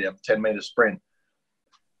Australia, 10-meter sprint.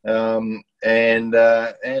 And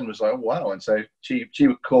Anne was like, oh, wow. And so she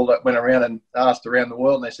went around and asked around the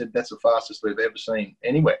world, and they said, that's the fastest we've ever seen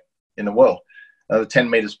anywhere in the world, the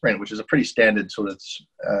 10-meter sprint, which is a pretty standard sort of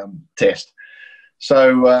test.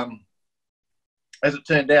 So as it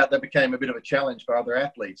turned out, that became a bit of a challenge for other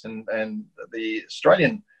athletes. And the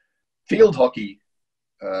Australian field hockey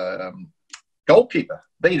goalkeeper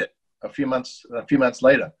beat it a few months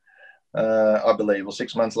later. I believe, or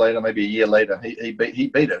 6 months later, maybe a year later, he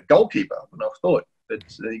beat a goalkeeper. And I thought that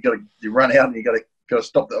you run out and you got to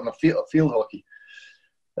stop that on a field hockey.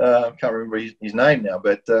 I can't remember his name now,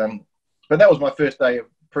 but that was my first day of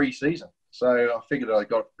pre-season, so I figured I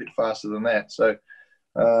got a bit faster than that. So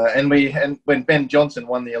and when Ben Johnson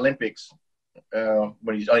won the Olympics,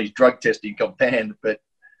 when he's on his drug testing got banned, but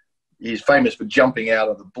he's famous for jumping out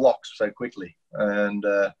of the blocks so quickly, and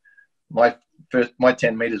my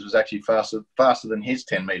 10 meters was actually faster than his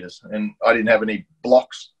 10 meters, and I didn't have any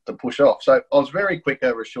blocks to push off. So I was very quick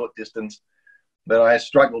over a short distance, but I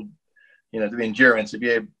struggled, the endurance.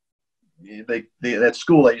 At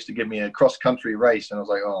school, they used to give me a cross-country race, and I was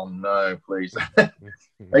like, oh, no, please. I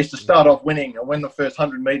used to start off winning. I won the first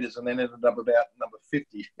 100 meters and then ended up about number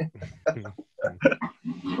 50.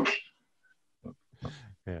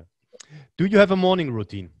 Yeah. Do you have a morning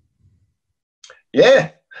routine?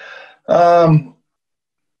 Yeah. My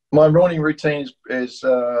morning routine is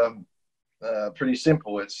pretty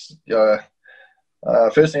simple. It's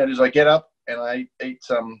first thing I do is I get up and I eat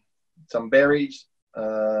some berries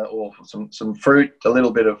or some fruit, a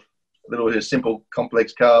little bit of simple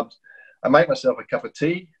complex carbs. I make myself a cup of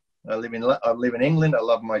tea. I live in England. I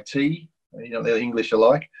love my tea. The English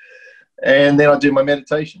alike. And then I do my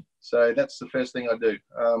meditation. So that's the first thing I do.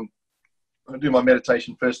 I do my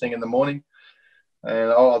meditation first thing in the morning.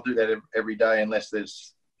 And I'll do that every day unless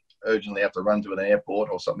there's urgently have to run to an airport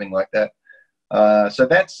or something like that. So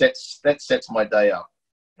that sets my day up.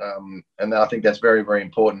 And I think that's very, very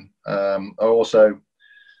important. I also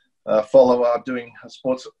I'm doing a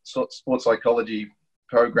sports psychology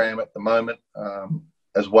program at the moment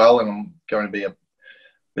as well. And I'm going to be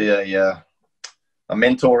a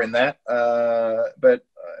mentor in that. But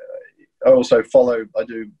I also follow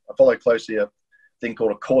closely a thing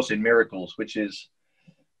called A Course in Miracles, which is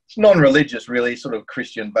non-religious, really, sort of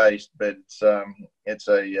Christian based, but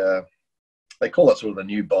they call it sort of the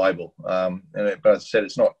New Bible. But as I said,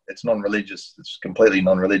 it's non-religious. It's completely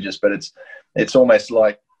non-religious, but it's almost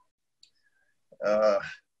like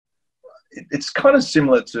it's kind of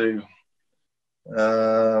similar to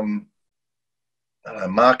I don't know,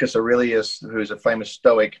 Marcus Aurelius, who's a famous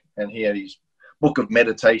Stoic, and he had his book of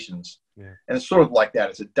meditations. Yeah. And it's sort of like that.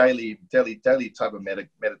 It's a daily type of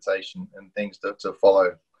meditation and things to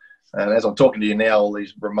follow. And as I'm talking to you now, all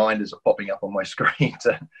these reminders are popping up on my screen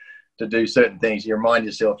to do certain things. You remind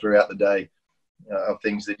yourself throughout the day of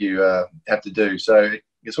things that you have to do. So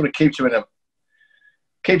it sort of keeps your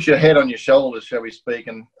head on your shoulders, shall we speak,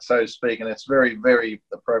 and so to speak. And it's very, very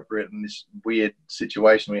appropriate in this weird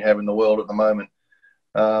situation we have in the world at the moment.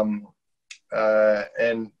 And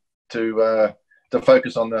to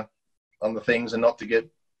focus on the things and not to get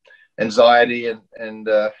anxiety and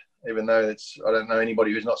even though I don't know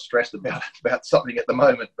anybody who's not stressed about something at the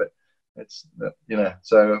moment, but it's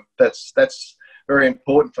so that's very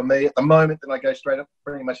important for me at the moment. Then I go straight up,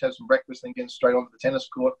 pretty much have some breakfast and get straight onto the tennis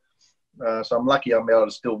court. So I'm lucky I'm able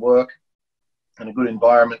to still work in a good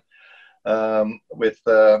environment with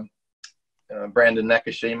Brandon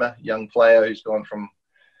Nakashima, young player who's gone from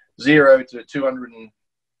 0 to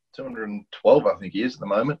 212, I think he is at the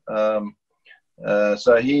moment.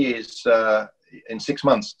 So he is in 6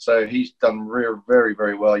 months. So he's done very,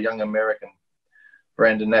 very well. Young American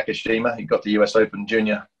Brandon Nakashima. He got the US Open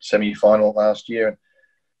Junior semi-final last year.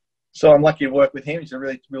 So I'm lucky to work with him. He's a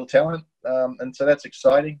really real talent. And so that's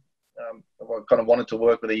exciting. I kind of wanted to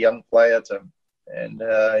work with a young player and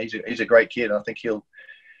he's a great kid. I think he'll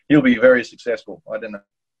be very successful. I don't know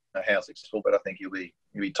how successful, but I think he'll be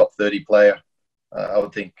top 30 player. I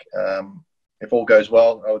would think if all goes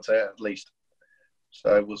well, I would say at least.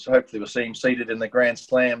 So hopefully we'll see him seated in the Grand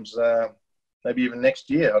Slams, maybe even next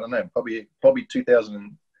year. I don't know, probably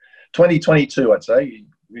 2022, I'd say.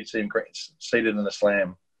 We see him seated in the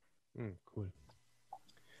Slam. Cool.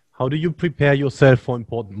 How do you prepare yourself for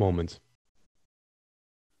important moments?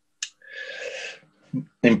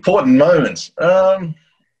 Important moments. Well,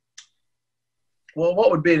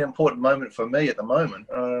 what would be an important moment for me at the moment?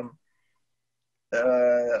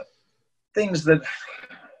 Things that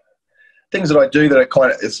I do that are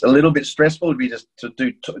kind of, it's a little bit stressful would be just to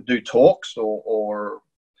do talks or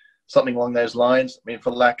something along those lines. I mean,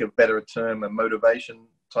 for lack of better term, a motivation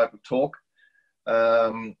type of talk.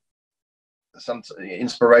 Some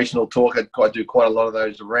inspirational talk. I do quite a lot of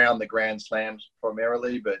those around the Grand Slams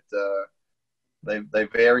primarily, but they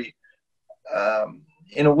vary.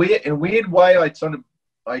 In a weird way, I kind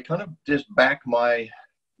of just back my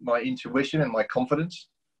intuition and my confidence.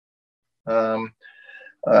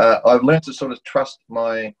 I've learned to sort of trust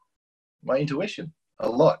my intuition a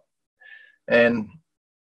lot, and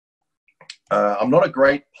I'm not a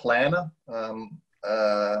great planner. I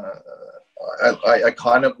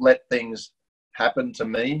kind of let things happen to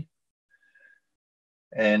me,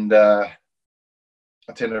 and I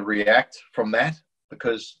tend to react from that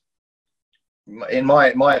because, in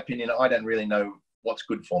my opinion, I don't really know what's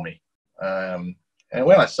good for me. And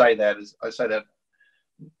when I say that,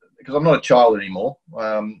 because I'm not a child anymore.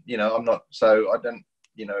 I'm not, so I don't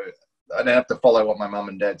have to follow what my mum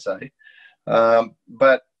and dad say.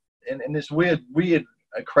 But in this weird,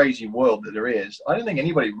 crazy world that there is, I don't think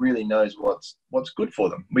anybody really knows what's good for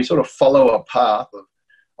them. We sort of follow a path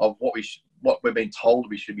of what we're being told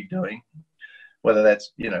we should be doing, whether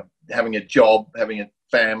that's having a job, having a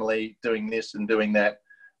family, doing this and doing that.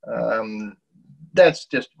 That's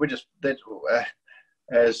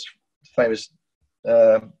as famous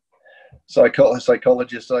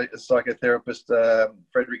psychologist, psychotherapist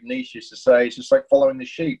Friedrich Nietzsche used to say, it's just like following the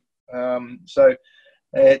sheep. So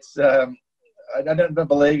it's I don't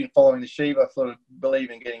believe in following the sheep. I sort of believe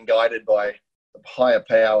in getting guided by a higher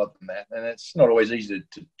power than that, and it's not always easy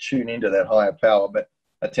to tune into that higher power. But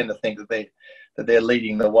I tend to think that they're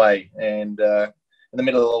leading the way. And in the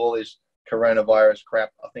middle of all this coronavirus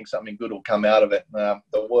crap, I think something good will come out of it. The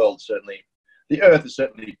Earth is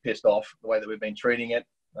certainly pissed off the way that we've been treating it.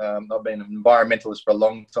 I've been an environmentalist for a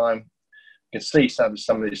long time. You can see some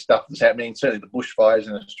of this stuff that's happening. Certainly the bushfires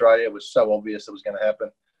in Australia was so obvious it was going to happen.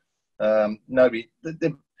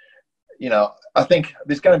 I think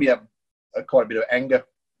there's going to be quite a bit of anger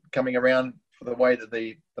coming around for the way that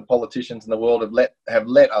the politicians in the world have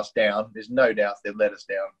let us down. There's no doubt they've let us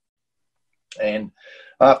down. And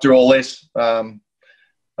after all this, I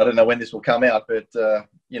don't know when this will come out, but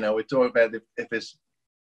we're talking about if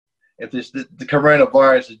the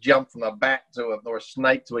coronavirus has jumped from a bat or a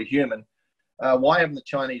snake to a human. Why haven't the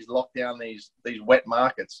Chinese locked down these wet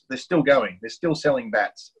markets? They're still going. They're still selling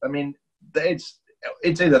bats. I mean, it's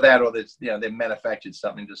either that or they've manufactured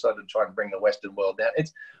something to sort of try and bring the Western world down.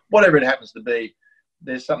 It's whatever it happens to be.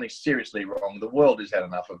 There's something seriously wrong. The world has had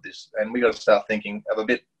enough of this, and we got to start thinking of a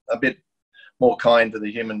bit more kind to the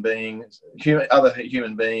other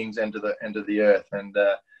human beings, and to the earth. And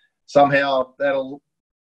somehow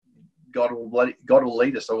God will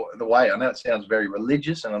lead us the way. I know it sounds very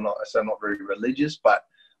religious, and I'm not very religious, but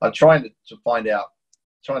I'm trying to find out,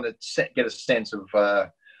 get a sense of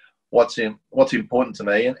what's important to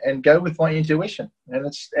me, and go with my intuition. And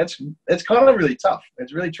it's kind of really tough.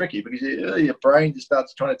 It's really tricky because your brain just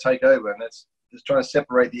starts trying to take over, and it's just trying to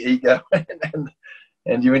separate the ego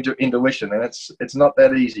and your intuition, and it's not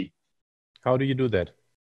that easy. How do you do that?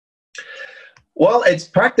 Well, it's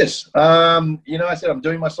practice. I said I'm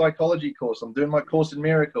doing my psychology course. I'm doing my course in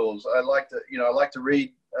miracles. I like to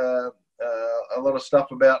read a lot of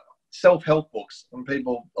stuff about self-help books, and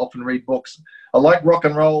people often read books. I like rock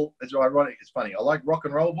and roll. It's ironic. It's funny. I like rock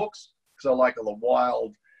and roll books because I like all the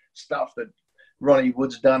wild stuff that Ronnie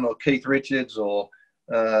Wood's done, or Keith Richards, or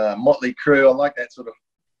Motley Crue. I like that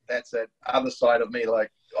that's that other side of me.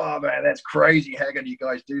 Like, oh man, that's crazy. How can you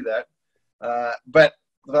guys do that? But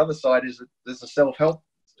the other side is that there's a self-help.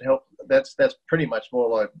 That's pretty much more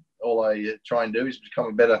like all I try and do is become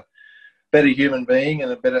a better human being,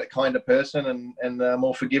 and a better, kinder person, and a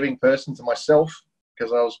more forgiving person to myself,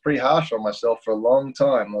 because I was pretty harsh on myself for a long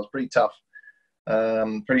time. I was pretty tough,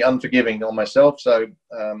 pretty unforgiving on myself. So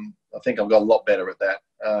I think I've got a lot better at that.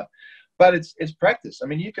 But it's practice. I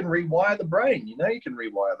mean, you can rewire the brain. You can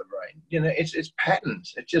rewire the brain. It's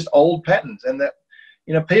patterns. It's just old patterns, and that.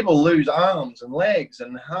 People lose arms and legs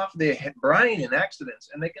and half of their brain in accidents,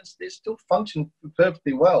 and they still function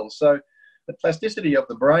perfectly well. So the plasticity of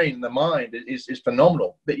the brain and the mind is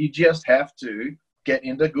phenomenal. But you just have to get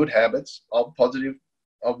into good habits of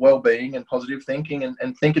well-being and positive thinking,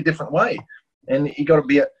 and think a different way. And you got to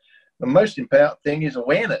be the most important thing is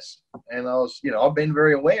awareness. And I've been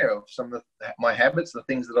very aware of some of my habits, the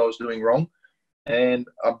things that I was doing wrong. and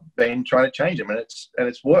I've been trying to change them, and it's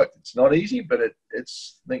worked. It's not easy, but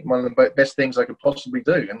it's I think one of the best things I could possibly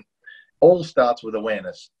do. And all starts with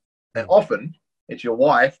awareness. And often it's your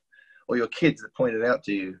wife or your kids that point it out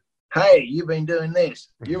to you. Hey, you've been doing this.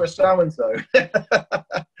 You're a so-and-so.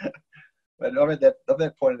 But I've had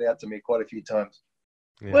that pointed out to me quite a few times.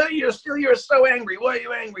 Yeah. Well, you're so angry. Why are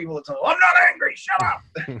you angry all the time? I'm not angry. Shut up.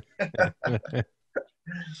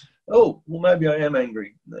 Oh, well, maybe I am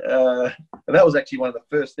angry. And that was actually one of the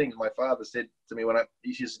first things my father said to me when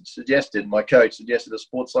my coach suggested a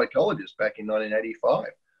sports psychologist back in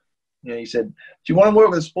 1985. You know, he said, "Do you want to work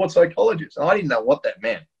with a sports psychologist?" And I didn't know what that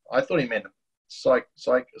meant. I thought he meant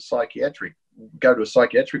psychiatric. Go to a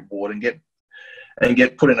psychiatric ward and get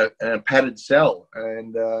put in a padded cell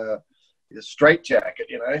and a straight jacket.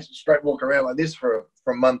 You know, straight walk around like this for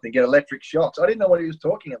a month and get electric shocks. I didn't know what he was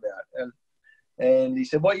talking about. And he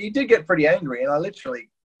said, "Well, you did get pretty angry," and I literally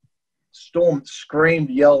screamed,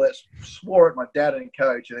 yelled, swore at my dad and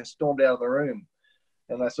coach, and then stormed out of the room.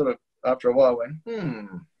 And I sort of, after a while, went,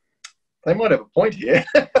 they might have a point here.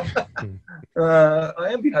 I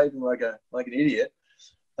am behaving like an idiot.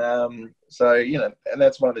 So, you know, and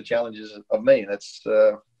that's one of the challenges of me. That's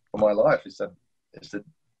for my life is to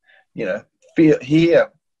you know,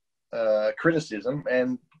 hear criticism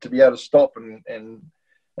and to be able to stop and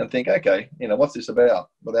think, okay, you know, what's this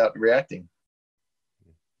about, without reacting.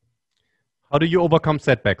 How do you overcome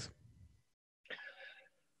setbacks?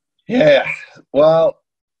 Yeah, well,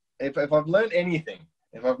 if I've learned anything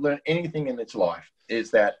in its life,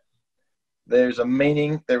 is that there's a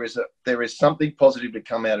meaning, there is something positive to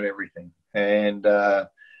come out of everything. And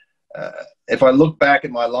if I look back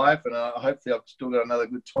at my life, and hopefully I've still got another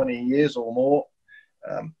good 20 years or more,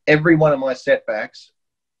 every one of my setbacks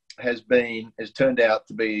has turned out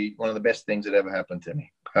to be one of the best things that ever happened to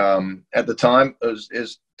me. At the time, it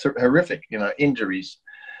was horrific. You know, injuries,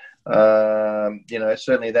 you know,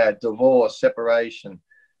 certainly that, divorce, separation,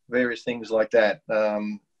 various things like that.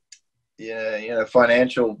 Yeah, you know,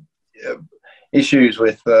 financial issues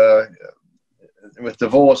with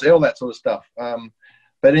divorce, all that sort of stuff.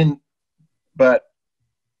 But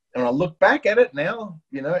when I look back at it now,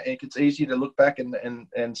 you know, it's easy to look back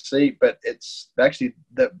and see, but it's actually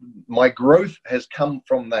that my growth has come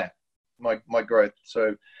from that, my growth.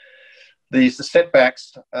 So the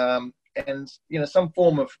setbacks, and, you know, some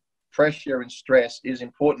form of pressure and stress is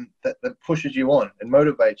important that pushes you on and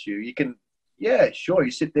motivates you. You can, yeah, sure,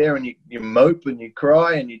 you sit there and you mope and you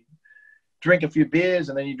cry and you drink a few beers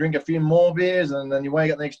and then you drink a few more beers and then you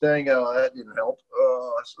wake up the next day and go, oh, that didn't help.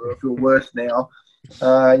 Oh, I feel worse now.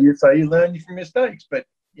 You learn from mistakes, but,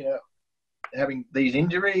 you know, having these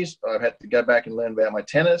injuries, I've had to go back and learn about my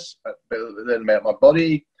tennis, learn about my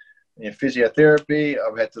body, you know, physiotherapy.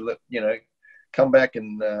 I've had to, you know, come back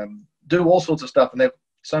and do all sorts of stuff. And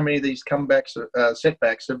so many of these comebacks,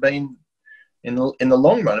 setbacks have been in the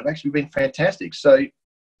long run have actually been fantastic. So,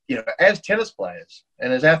 you know, as tennis players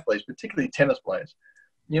and as athletes, particularly tennis players,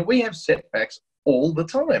 you know, we have setbacks all the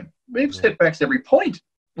time. We have setbacks every point,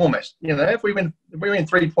 almost. You know, if we win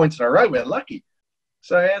 3 points in a row, we're lucky.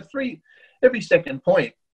 So every second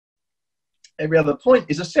point, every other point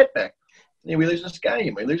is a setback. You know, we lose a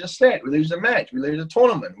game, we lose a set, we lose a match, we lose a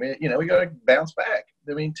tournament. We got to bounce back.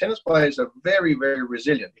 I mean, tennis players are very, very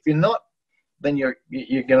resilient. If you're not, then you're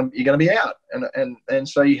gonna be out, and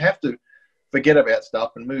so you have to forget about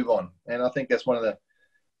stuff and move on. And I think that's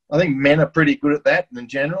I think men are pretty good at that in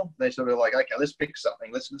general. They sort of like, okay, let's pick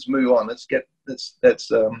something, let's move on,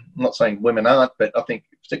 I'm not saying women aren't, but I think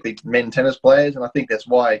particularly men tennis players, and I think that's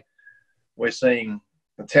why we're seeing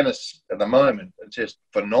the tennis at the moment. It's just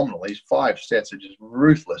phenomenal. These 5 sets are just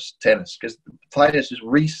ruthless tennis because the players just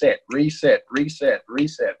reset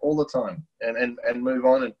all the time and move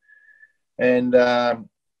on and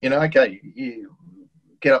you know, okay, you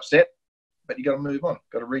get upset, but you got to move on,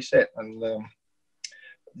 got to reset, and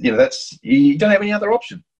you know, you don't have any other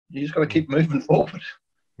option. You just got to keep moving forward.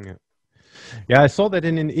 Yeah, I saw that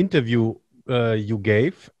in an interview you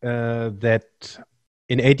gave that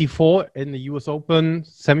in '84 in the US Open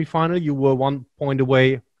semifinal, you were 1 point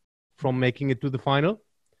away from making it to the final.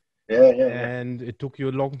 Yeah. And it took you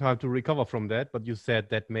a long time to recover from that, but you said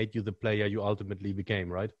that made you the player you ultimately became,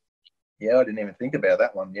 right? Yeah, I didn't even think about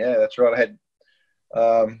that one. Yeah, that's right. I had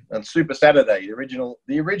on Super Saturday,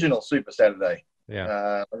 the original Super Saturday.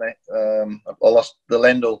 Yeah. I lost the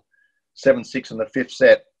Lendl 7-6 in the 5th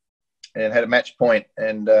set and had a match point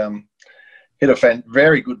and hit a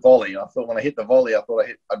very good volley. I thought when I hit the volley, I'd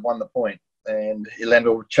won the point. And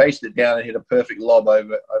Lendl chased it down and hit a perfect lob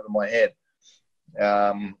over my head.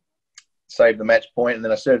 Saved the match point, and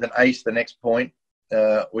then I served an ace the next point,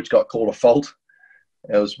 which got called a fault.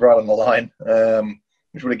 It was right on the line,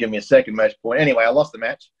 which would have given me a second match point. Anyway, I lost the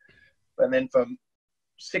match, and then for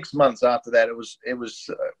 6 months after that, it was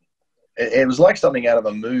like something out of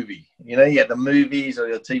a movie. You know, you had the movies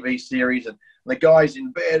or the TV series, and the guy's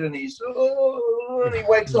in bed and and he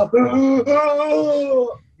wakes up. You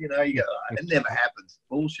know, you go, oh, it never happens.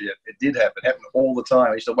 Bullshit. It did happen. It happened all the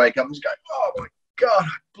time. I used to wake up and just go, oh my God,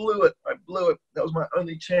 I blew it. That was my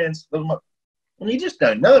only chance. And you just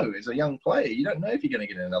don't know as a young player. You don't know if you're going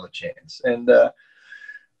to get another chance. And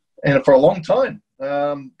for a long time,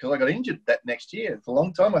 because I got injured that next year, for a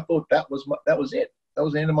long time I thought that was it. That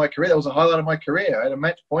was the end of my career. That was the highlight of my career. I had a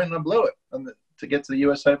match point and I blew it to get to the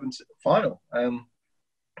US Open final.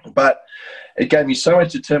 But it gave me so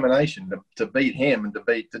much determination to beat him and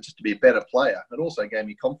just to be a better player. It also gave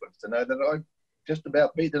me confidence to know that I just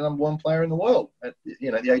about beat the number one player in the world at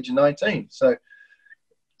the age of 19. So,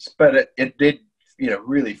 but it did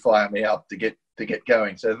really fire me up to get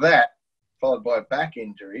going. So that, followed by a back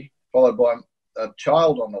injury, followed by a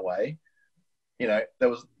child on the way. There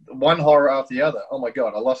was one horror after the other. Oh my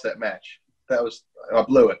God, I lost that match. I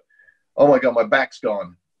blew it. Oh my God, my back's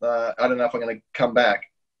gone. I don't know if I'm going to come back.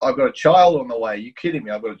 I've got a child on the way. You kidding me?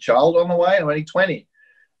 I've got a child on the way. I'm only 20.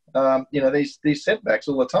 These setbacks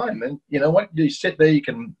all the time. And what you sit there, you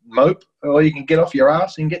can mope, or you can get off your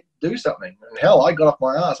ass and do something. And hell, I got off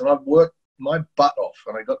my ass and I've worked my butt off.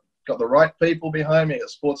 And I got the right people behind me. I got a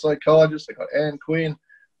sports psychologist. I got Ann Quinn.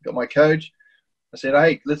 Got my coach. I said,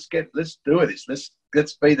 hey, let's do this.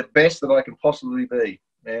 Let's be the best that I can possibly be.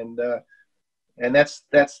 And that's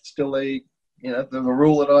still the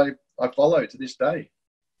rule that I follow to this day.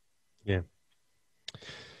 Yeah.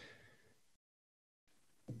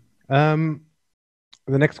 The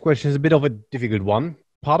next question is a bit of a difficult one.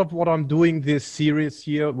 Part of what I'm doing this series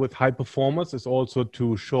here with high performers is also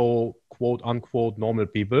to show quote unquote normal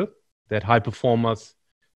people that high performers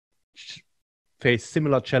face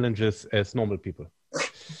similar challenges as normal people.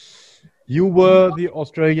 You were the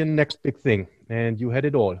Australian next big thing and you had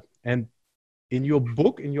it all. And in your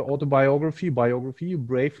book, in your biography, you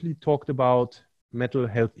bravely talked about mental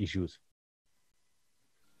health issues.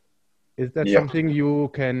 Is that something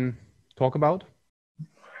you can talk about?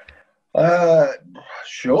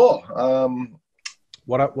 Sure.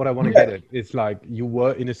 What I want to get at is like you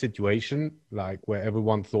were in a situation like where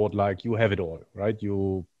everyone thought like you have it all, right?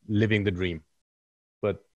 You living the dream.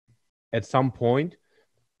 But at some point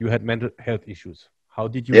you had mental health issues. How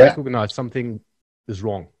did you recognize something is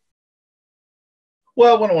wrong?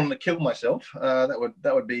 Well, when I wanted to kill myself, that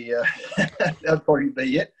would be that would probably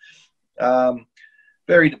be it.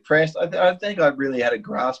 Very depressed. I think I really had a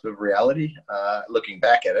grasp of reality, looking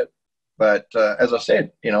back at it. But as I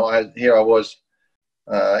said, I was,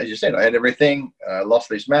 as you said, I had everything. I lost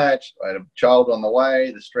this match. I had a child on the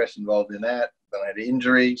way. The stress involved in that. Then I had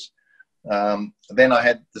injuries. Then I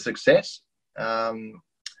had the success.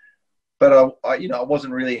 But I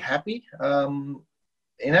wasn't really happy.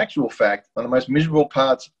 In actual fact, one of the most miserable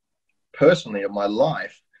parts personally of my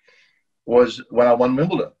life was when I won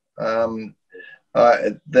Wimbledon.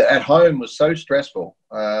 At home was so stressful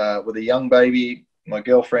with a young baby, my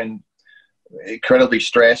girlfriend incredibly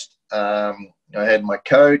stressed. I had my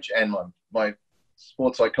coach and my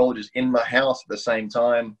sports psychologist in my house at the same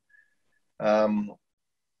time.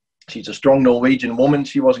 She's a strong Norwegian woman.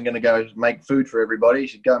 She wasn't going to go make food for everybody.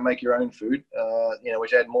 She'd go and make your own food,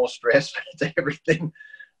 which added more stress to everything.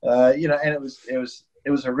 And it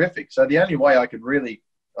was horrific. So the only way I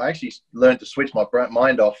actually learned to switch my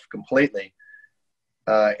mind off completely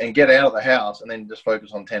and get out of the house and then just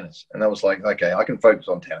focus on tennis. And that was like, okay, I can focus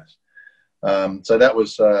on tennis. So that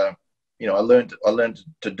was, I learned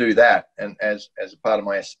to do that and as a part of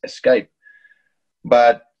my escape.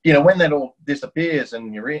 But when that all disappears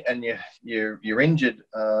and you're injured,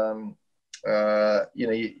 I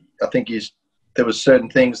think there was certain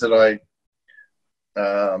things that I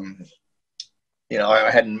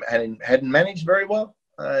hadn't managed very well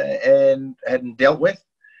and hadn't dealt with,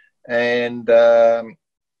 and that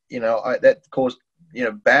caused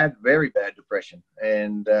very bad depression.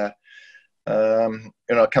 And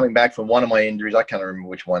coming back from one of my injuries, I can't remember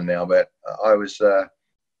which one now, but I was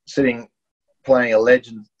playing a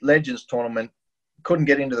Legends tournament, couldn't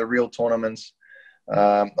get into the real tournaments.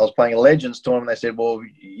 I was playing a Legends tournament. They said, well,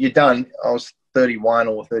 you're done. I was 31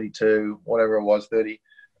 or 32, whatever it was, 30.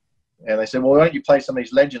 And they said, well, why don't you play some of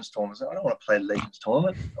these Legends tournaments? I said, I don't want to play a Legends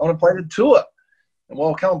tournament. I want to play the tour. And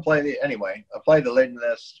well, come and play anyway. I played the Legends.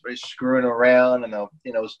 I was very screwing around, and it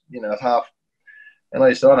was half. And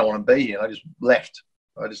I said, I don't want to be here. And I just left.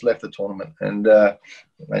 I just left the tournament. And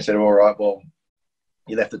they said, all right, well,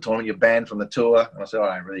 you left the tournament, you're banned from the tour. And I said,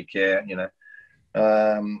 I don't really care,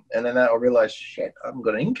 And then I realized, shit, I haven't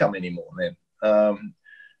got an income anymore then.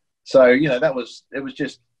 So, you know, it was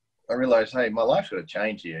just, I realized, hey, my life's got to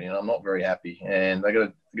change here. You know, I'm not very happy and I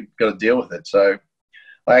got to deal with it. So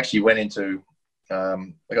I actually went into, I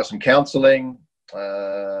got some counseling,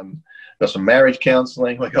 got some marriage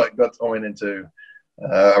counseling. I went into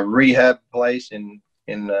a rehab place in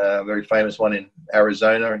a very famous one in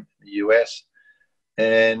Arizona, in the US.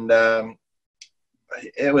 And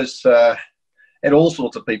it was, had all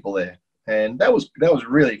sorts of people there. And that was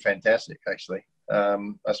really fantastic, actually. I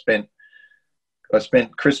spent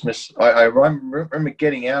Christmas. I remember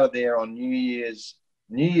getting out of there on New Year's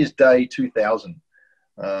Day 2000,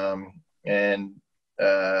 but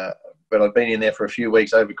I'd been in there for a few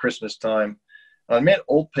weeks over Christmas time. I met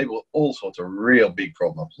all people with all sorts of real big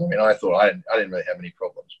problems. I mean, I thought I didn't really have any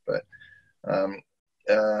problems, but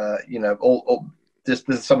you know,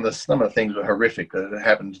 just some of the things were horrific that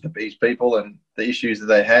happened to these people and the issues that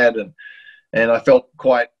they had, and I felt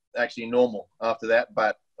quite actually normal after that.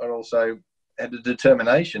 But I also had the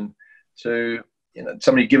determination to, you know,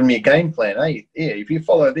 somebody giving me a game plan. Hey, yeah, if you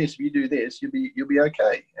follow this, if you do this, you'll be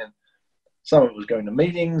okay. And some of it was going to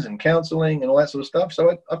meetings and counselling and all that sort of stuff.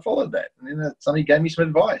 So I followed that. And then somebody gave me some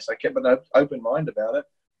advice. I kept an open mind about it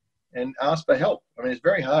and asked for help. I mean, it's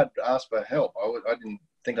very hard to ask for help. I didn't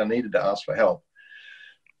think I needed to ask for help.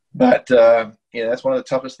 But, you know, that's one of the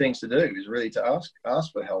toughest things to do, is really to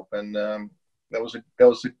ask for help. And that was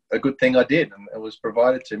a good thing I did, and it was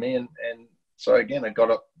provided to me. And so, again, I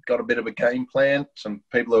got a bit of a game plan. Some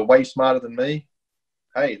people who are way smarter than me.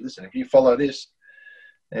 Hey, listen, if you follow this,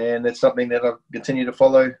 and it's something that I continue to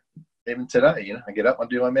follow even today. You know, I get up and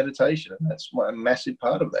do my meditation, and that's a massive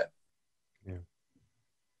part of that. Yeah.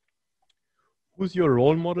 Who's your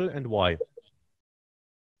role model and why?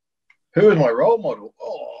 Who is my role model?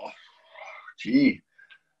 Oh, gee.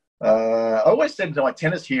 I always said that my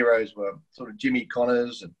tennis heroes were sort of Jimmy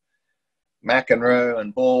Connors and McEnroe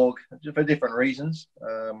and Borg, for different reasons.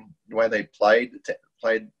 The way they played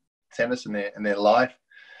tennis in their life.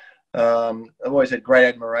 I've always had great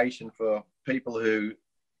admiration for people who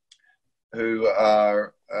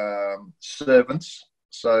are servants.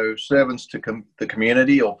 So servants to the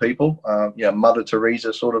community or people. You know, Mother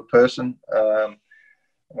Teresa sort of person.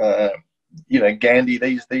 You know, Gandhi.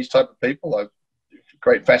 These type of people. I've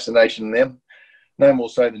great fascination in them. No more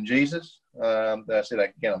so than Jesus. I said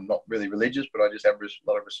again, I'm not really religious, but I just have a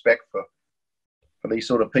lot of respect for these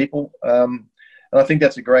sort of people. And I think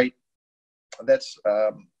that's a great. I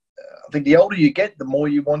think the older you get, the more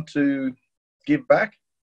you want to give back.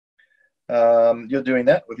 You're doing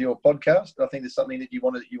that with your podcast. I think it's something that you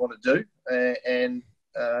want to do, and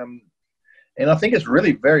I think it's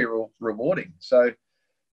really very rewarding. So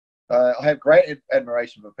I have great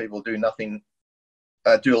admiration for people who do nothing,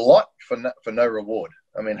 do a lot for no reward.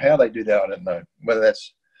 I mean, how they do that, I don't know. Whether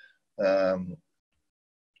that's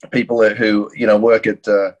people who, you know, work at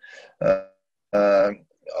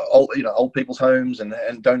old people's homes and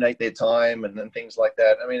donate their time and things like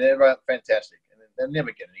that. I mean, they're fantastic, and they'll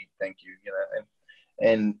never get any thank you, you know.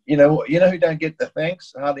 And you know who don't get the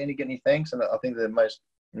thanks? Hardly any get any thanks. And I think the most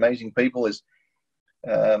amazing people is,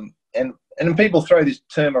 and people throw this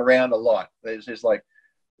term around a lot. There's just like,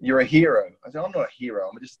 you're a hero. I said, I'm not a hero.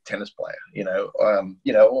 I'm just a tennis player. You know,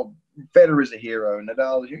 or Federer is a hero.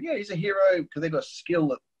 Nadal, yeah, he's a hero because they've got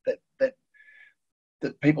skill that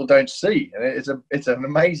people don't see, and it's an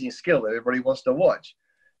amazing skill that everybody wants to watch.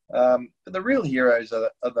 But the real heroes are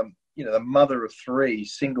the the mother of three,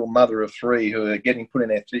 single mother of three, who are putting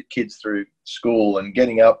their kids through school and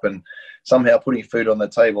getting up and somehow putting food on the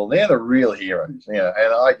table. They're the real heroes, you know.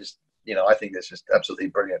 And I just, I think that's just absolutely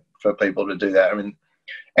brilliant for people to do that. I mean,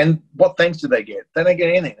 and what thanks do they get? They don't get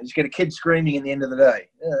anything. They just get a kid screaming in the end of the day.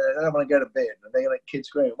 They don't want to go to bed. And they get a kid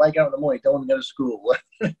screaming. Wake up in the morning, don't want to go to school.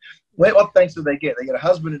 What thanks do they get? They get a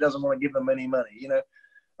husband who doesn't want to give them any money.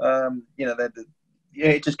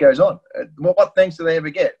 It just goes on. What thanks do they ever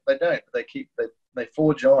get? They don't. They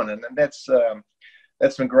forge on, and that's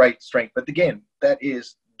some great strength. But again, that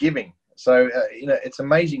is giving. So it's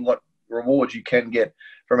amazing what rewards you can get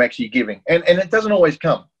from actually giving, and it doesn't always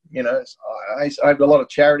come. I have a lot of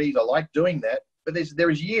charities. I like doing that, but there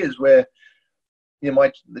is years where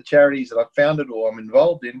the charities that I've founded or I'm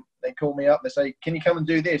involved in, they call me up. They say, "Can you come and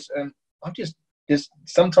do this?" And I just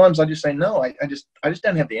sometimes I just say no. I just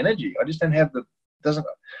don't have the energy. I just don't have the doesn't.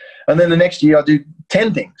 And then the next year I do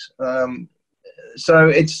 10 things.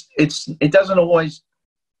 So it doesn't always.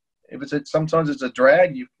 Sometimes it's a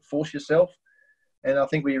drag. You force yourself, and I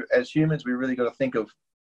think we as humans we really got to think of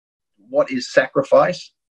what is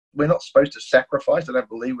sacrifice. We're not supposed to sacrifice. I don't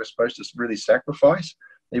believe we're supposed to really sacrifice,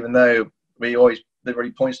 even though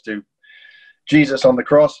everybody points to Jesus on the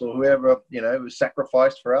cross or whoever, was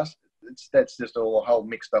sacrificed for us. That's just all a whole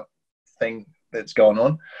mixed up thing that's going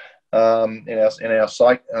on in our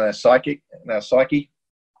psyche.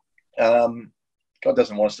 God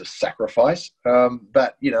doesn't want us to sacrifice,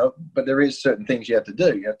 but there is certain things you have to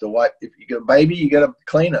do. You have to wipe. If you got a baby, you got to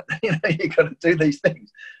clean it. You got to do these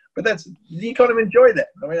things. But you kind of enjoy that.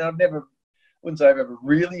 I mean, wouldn't say I've ever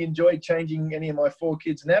really enjoyed changing any of my 4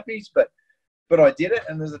 kids' nappies, but I did it,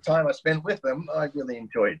 and there's a time I spent with them I really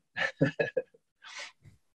enjoyed.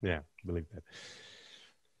 Yeah, believe that.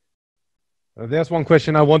 There's one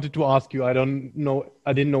question I wanted to ask you. I didn't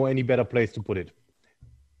know any better place to put it.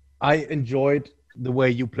 I enjoyed the way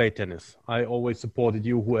you played tennis. I always supported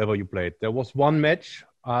you, whoever you played. There was one match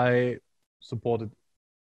I supported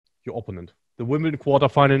your opponent, the Wimbledon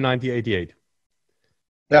quarterfinal in 1988.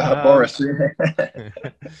 Boris.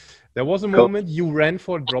 There was a moment you ran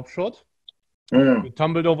for a drop shot. You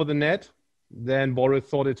tumbled over the net. Then Boris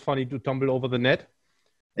thought it's funny to tumble over the net.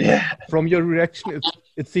 Yeah. From your reaction,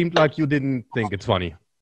 it seemed like you didn't think it's funny.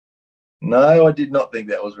 No, I did not think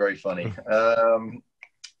that was very funny.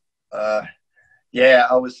 Yeah,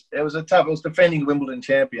 I was defending Wimbledon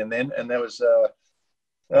Champion then, and that was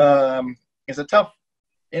it's a tough,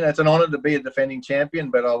 it's an honor to be a defending champion,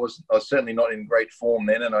 but I was certainly not in great form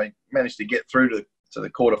then, and I managed to get through to the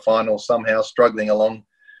quarterfinals somehow, struggling along.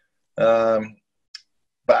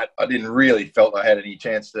 But I didn't really felt I had any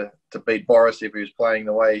chance to beat Boris if he was playing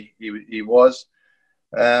the way he was.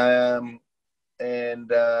 I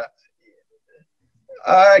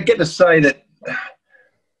get to say that,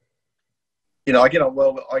 I get on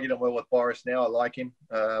well with Boris now. I like him.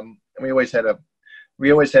 And it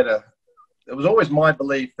was always my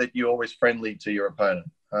belief that you're always friendly to your opponent.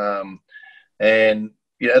 And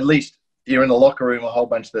at least you're in the locker room a whole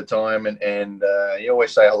bunch of the time, and you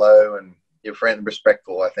always say hello and you're friendly and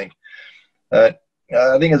respectful, I think. I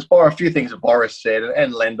think it's a few things that Boris said,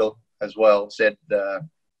 and Lendl as well, said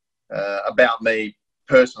about me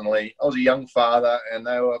personally. I was a young father, and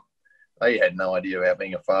they had no idea about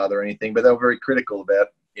being a father or anything, but they were very critical about,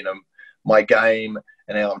 my game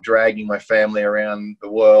and how I'm dragging my family around the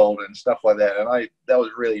world and stuff like that. And that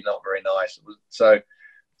was really not very nice. Though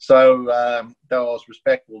I was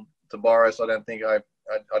respectful to Boris, I don't think I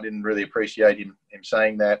didn't really appreciate him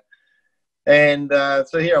saying that. And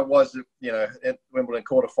so here I was, at Wimbledon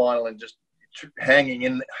quarterfinal and just hanging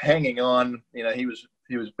on. He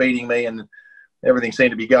was beating me, and everything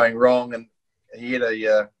seemed to be going wrong. And he hit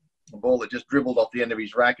a ball that just dribbled off the end of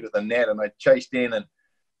his racket at the net, and I chased in and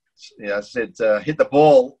I said hit the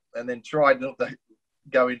ball, and then tried to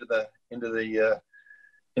go into the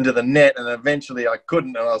net, and eventually I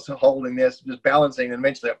couldn't, and I was holding this, just balancing, and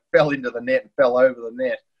eventually I fell into the net and fell over the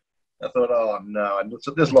net. I thought, oh no, I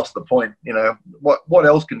just lost the point. What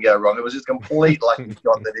else can go wrong? It was just complete lucky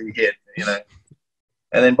shot that he hit.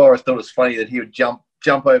 And then Boris thought it was funny that he would jump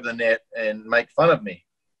over the net and make fun of me.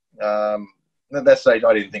 At that stage,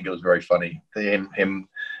 I didn't think it was very funny. Him,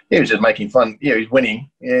 he was just making fun. He's winning.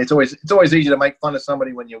 Yeah, it's always easy to make fun of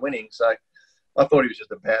somebody when you're winning. So I thought he was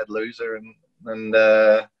just a bad loser,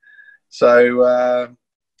 so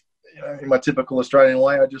in my typical Australian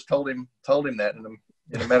way, I just told him that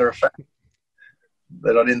in a matter of fact,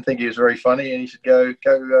 that I didn't think he was very funny, and he should go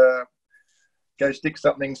stick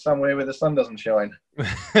something somewhere where the sun doesn't shine.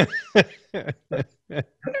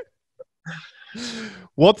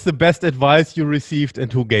 What's the best advice you received,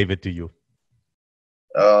 and who gave it to you?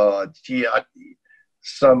 Oh, gee,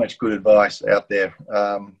 so much good advice out there.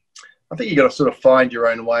 I think you got to sort of find your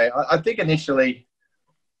own way. I think initially,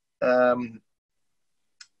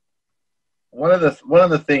 one of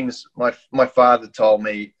the things my father told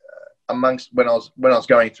me amongst when I was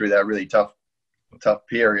going through that really tough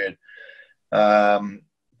period, and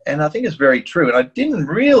I think it's very true. And I didn't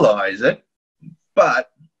realize it,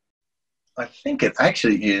 but I think it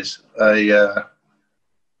actually is a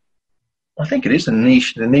Friedrich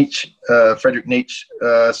Nietzsche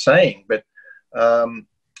saying. But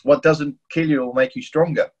what doesn't kill you will make you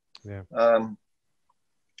stronger. Yeah.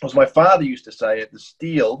 As my father used to say, the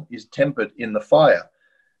steel is tempered in the fire,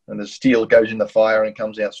 and the steel goes in the fire and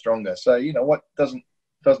comes out stronger. So what doesn't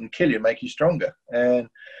kill you make you stronger. And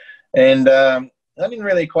I didn't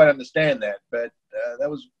really quite understand that, but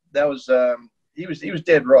he was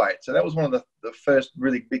dead right. So that was one of the first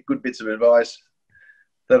really good bits of advice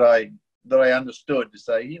that I understood, to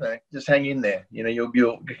say, just hang in there. You'll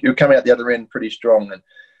come out the other end pretty strong.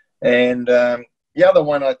 And the other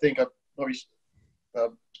one, I think I probably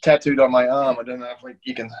tattooed on my arm. I don't know if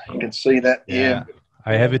you can see that. Yeah,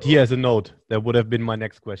 I have it here as a note. That would have been my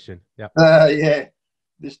next question. Yeah. Yeah.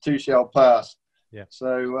 this too shall pass. Yeah.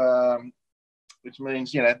 So, which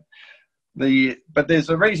means, you know, but there's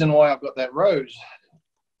a reason why I've got that rose.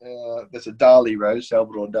 There's a Dali rose,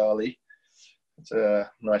 Salvador Dali. It's a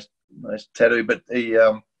nice tattoo. But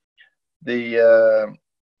you know,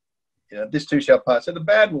 this too shall pass. So the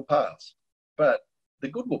bad will pass, but the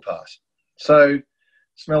good will pass. So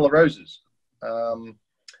smell the roses. And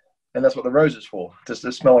that's what the rose is for, just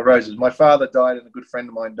the smell of roses. My father died and a good friend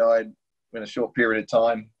of mine died in a short period of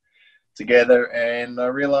time together. And I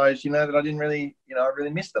realized, you know, that I didn't really, you know, I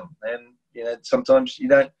really miss them. And, you know, sometimes you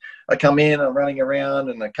don't, I come in, I'm running around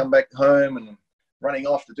and I come back home and I'm running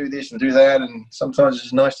off to do this and do that. And sometimes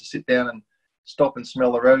it's nice to sit down and stop and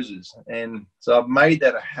smell the roses. And so I've made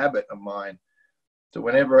that a habit of mine. So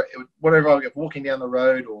whenever I get walking down the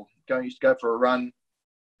road or used to go for a run,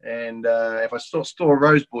 and if I saw a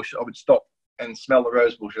rose bush, I would stop and smell the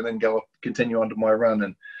rose bush and then continue on to my run.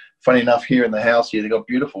 And funny enough, here in the house here, they've got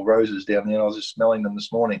beautiful roses down there. I was just smelling them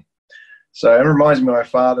this morning. So it reminds me of my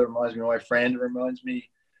father, it reminds me of my friend, it reminds me,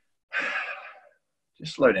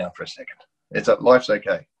 just slow down for a second. Life's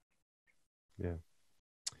okay. Yeah.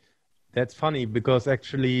 That's funny because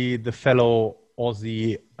actually the fellow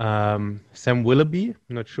Aussie, Sam Willoughby,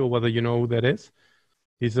 I'm not sure whether you know who that is.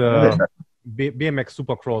 He's a BMX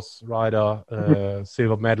Supercross rider,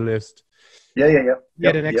 silver medalist. Yeah. He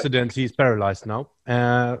had an accident. He's paralyzed now.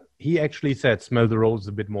 He actually said, smell the roses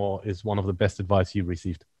a bit more is one of the best advice he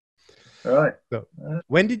received. All right. So,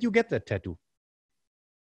 when did you get that tattoo?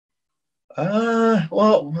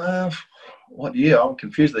 What year? I'm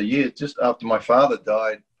confused the year. Just after my father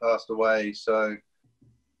passed away. So,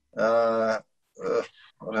 I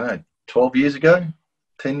don't know, 12 years ago,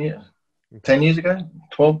 10 years ago,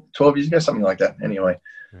 12 years ago, something like that. Anyway,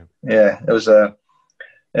 yeah, it was an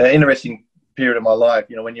interesting period of my life.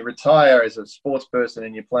 You know, when you retire as a sports person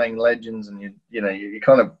and you're playing legends and you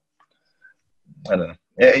kind of, I don't know.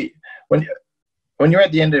 Yeah, when you're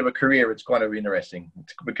at the end of a career, it's kind of interesting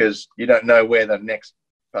because you don't know where the next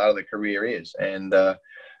part of the career is. And I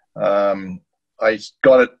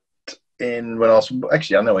got it when I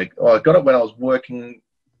got it when I was working.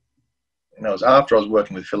 And it was after I was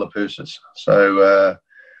working with Philippoussis. So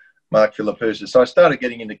Mark Philippoussis. So I started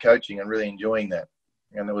getting into coaching and really enjoying that.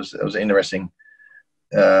 And it was an interesting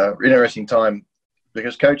time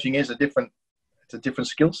because coaching is a different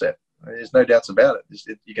skill set. There's no doubts about it.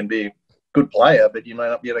 You can be a good player, but you may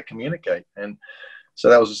not be able to communicate. And so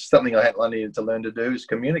that was something I needed to learn to do, is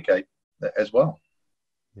communicate as well.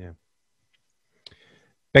 Yeah.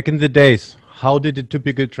 Back in the days, how did a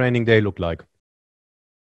typical training day look like?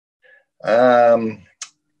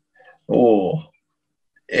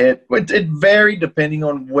 It varied depending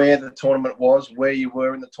on where the tournament was, where you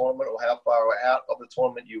were in the tournament, or how far out of the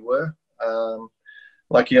tournament you were.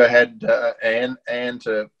 Lucky I had Anne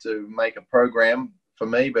to make a program for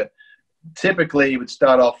me, but typically it would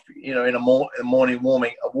start off, in a morning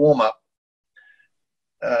a warm up.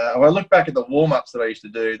 If I look back at the warm ups that I used to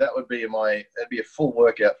do, that'd be a full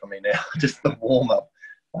workout for me now. Just the warm up.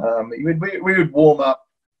 We would warm up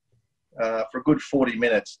for a good 40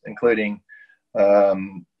 minutes, including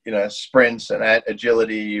sprints and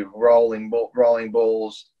agility, rolling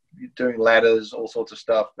balls, doing ladders, all sorts of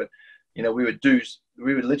stuff. But we would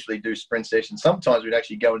literally do sprint sessions. Sometimes we'd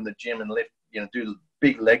actually go in the gym and lift, do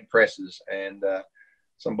big leg presses, and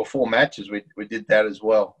some before matches we did that as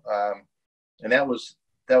well. And that was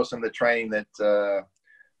some of the training that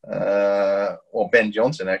Ben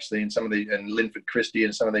Johnson actually and Linford Christie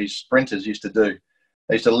and some of these sprinters used to do.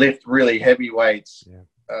 They used to lift really heavy weights,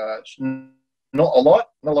 not a lot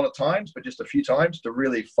of times, but just a few times to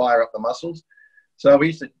really fire up the muscles. So we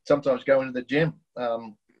used to sometimes go into the gym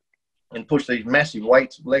and push these massive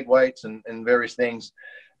weights, leg weights and various things,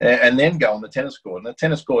 and then go on the tennis court. And the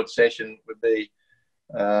tennis court session would be,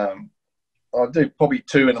 I'll do probably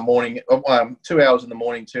 2 in the morning, 2 hours in the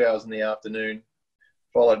morning, 2 hours in the afternoon,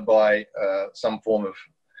 followed by some form of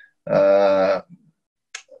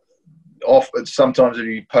sometimes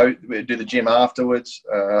we do the gym afterwards,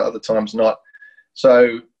 other times not.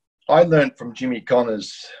 So I learned from Jimmy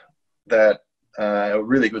Connors that a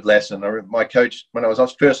really good lesson. My coach, when I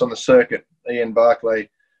was first on the circuit, Ian Barclay,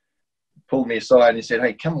 pulled me aside and he said,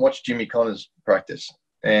 "Hey, come watch Jimmy Connors practice."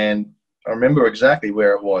 And I remember exactly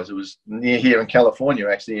where it was. It was near here in California,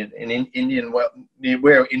 actually, in near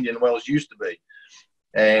where Indian Wells used to be.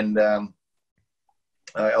 And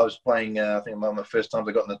I was playing, I think one of the first times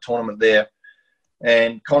I got in the tournament there.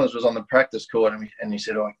 And Connors was on the practice court, and he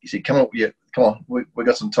said, come on, we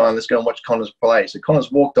got some time. Let's go and watch Connors play. So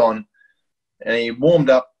Connors walked on, and he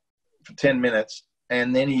warmed up for 10 minutes,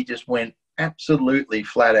 and then he just went absolutely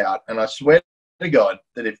flat out. And I swear to God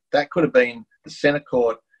that if that could have been the centre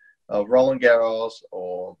court of Roland Garros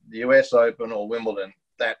or the US Open or Wimbledon,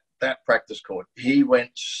 that practice court, he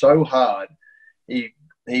went so hard. He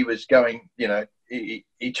was going, he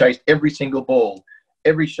chased every single ball.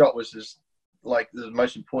 Every shot was just like the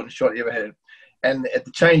most important shot he ever had. And at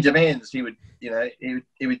the change of ends, he would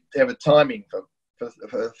have a timing for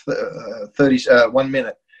 1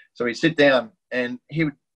 minute. So he'd sit down and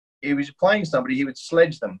he was playing somebody, he would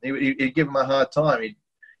sledge them. He'd give them a hard time.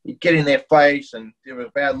 He'd get in their face and give a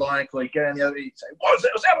bad line call. He'd get on the other, he'd say, "What's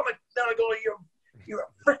that? Was that on the goal? You're a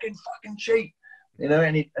freaking fucking cheat."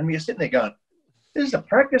 And we were sitting there going, "This is a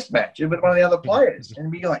practice match with one of the other players."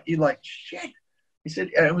 And you're like, "Shit." He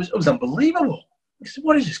said, it was unbelievable. He said,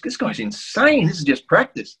 "What is this? This guy's insane. This is just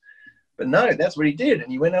practice." But no, that's what he did.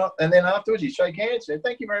 And he went out, and then afterwards he'd shake hands, said,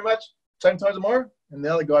 "Thank you very much. Same time tomorrow." And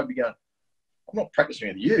the other guy would be going, "I'm not practicing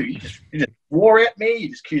with you. You just wore at me. You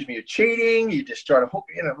just accused me of cheating. You just tried to hook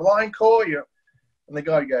me in a line call." And the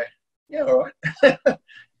guy would go, "Yeah, all right."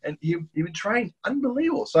 And he would train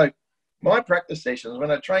unbelievable. So my practice sessions,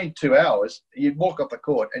 when I trained 2 hours, you'd walk off the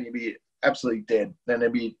court and you'd be absolutely dead. Then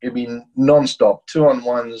it'd be non-stop,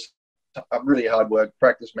 2-on-1s, really hard work,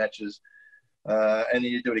 practice matches, and then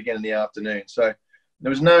you do it again in the afternoon. So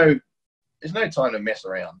there's no time to mess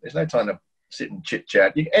around. There's no time to sit and chit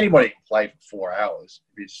chat. Anybody can play for 4 hours.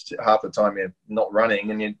 If it's half the time you're not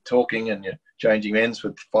running and you're talking and you're changing ends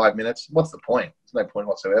for 5 minutes, what's the point? There's no point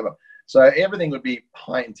whatsoever. So everything would be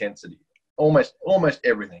high intensity, almost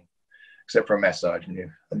everything, except for a massage.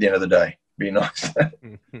 At the end of the day, be nice.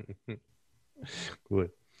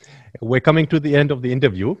 Good. We're coming to the end of the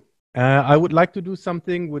interview. I would like to do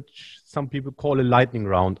something which some people call a lightning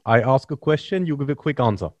round. I ask a question, you give a quick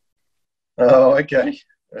answer. Oh, okay.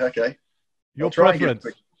 Your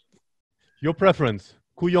preference,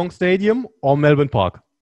 Kooyong Stadium or Melbourne Park?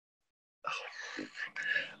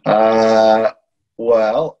 I'll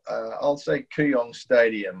say Kooyong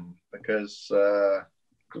Stadium because I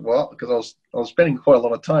was spending quite a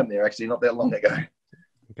lot of time there actually not that long ago.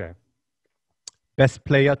 Okay. Best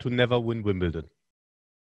player to never win Wimbledon?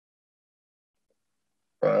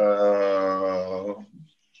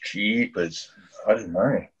 Jeepers. I don't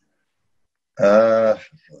know.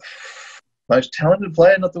 Most talented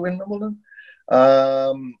player not to win Wimbledon?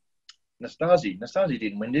 Nastase. Nastase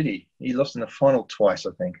didn't win, did he? He lost in the final twice,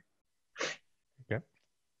 I think. Okay.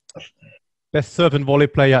 Best serve and volley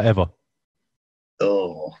player ever?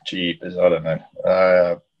 Oh, jeepers. I don't know.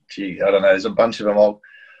 I don't know. There's a bunch of them.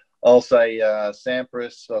 I'll say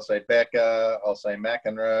Sampras. I'll say Becker. I'll say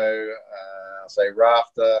McEnroe. I'll say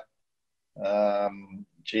Rafter.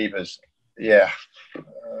 Jeepers. Yeah.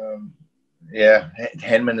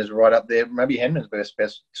 Henman is right up there. Maybe Henman's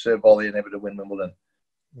best serve volleyer ever to win Wimbledon.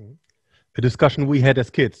 A discussion we had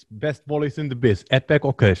as kids. Best volleys in the biz, Edberg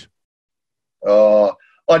or Kirsch? Oh,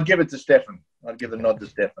 I'd give it to Stefan. I'd give the nod to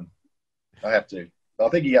Stefan. I have to. I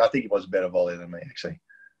think he was a better volleyer than me, actually.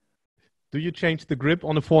 Do you change the grip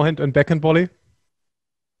on the forehand and backhand volley?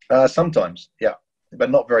 Sometimes, yeah. But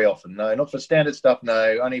not very often, no. Not for standard stuff,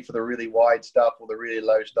 no. Only for the really wide stuff or the really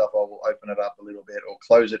low stuff, I will open it up a little bit or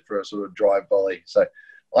close it for a sort of drive volley. So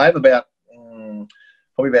I have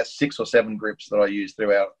probably about 6 or 7 grips that I use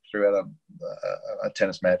throughout a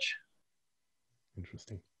tennis match.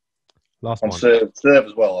 Interesting. Last on one. Serve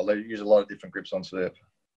as well. I use a lot of different grips on serve.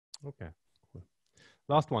 Okay. Cool.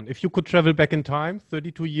 Last one. If you could travel back in time,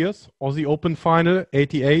 32 years, Aussie Open final,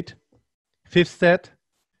 88, 5th set,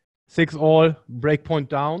 6-all, breakpoint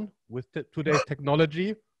down. With today's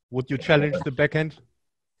technology, would you challenge the backhand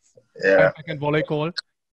volley call?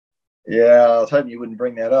 Yeah, I was hoping you wouldn't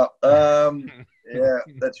bring that up. Yeah,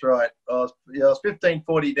 that's right. I was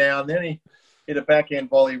 15-40 down. Then he hit a backhand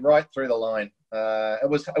volley right through the line. It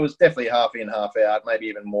was definitely half in, half out, maybe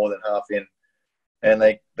even more than half in. And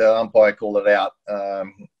the umpire called it out.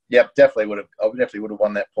 Definitely would have. I definitely would have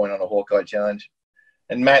won that point on a Hawkeye challenge.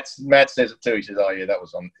 And Matt says it too. He says, "Oh yeah, that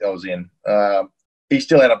was in." He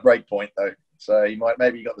still had a break point though, so he would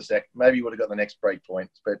have got the next break point.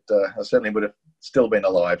 But I certainly would have still been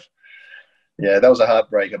alive. Yeah, that was a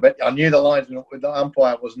heartbreaker. But I knew the lines with the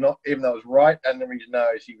umpire was not, even though it was right under his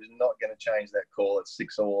nose, he was not going to change that call at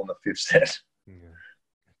 6-all in the 5th set. Yeah.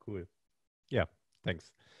 Cool. Yeah,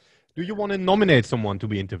 thanks. Do you want to nominate someone to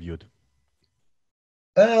be interviewed?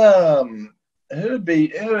 Who'd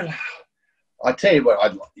be? I tell you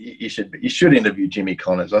what, you should interview Jimmy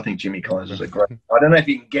Connors. I think Jimmy Connors is a great. I don't know if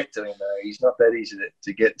you can get to him though. He's not that easy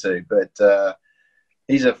to get to, but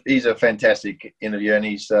he's a fantastic interviewer, and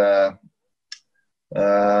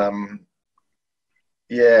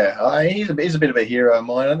Yeah, he's a bit of a hero of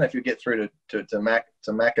mine. I don't know if you'll get through to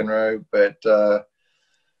McEnroe, but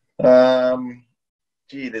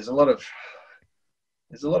gee, there's a lot of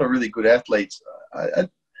really good athletes. I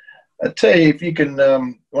tell you, if you can,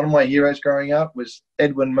 one of my heroes growing up was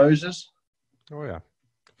Edwin Moses. Oh yeah,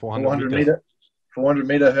 400 meters. 400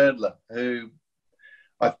 meter hurdler. Who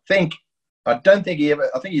I don't think he ever.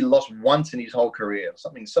 I think he lost once in his whole career.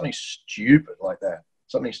 Something stupid like that.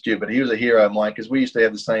 Something stupid. He was a hero of mine because we used to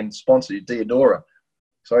have the same sponsor, Diodora.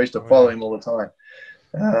 So I used to follow him all the time.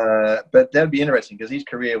 But that'd be interesting because his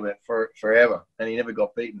career went forever and he never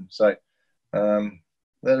got beaten. So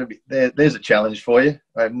there's a challenge for you.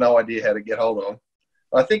 I have no idea how to get hold of him.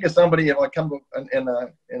 I think of somebody. If I come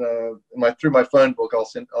through my phone book, I'll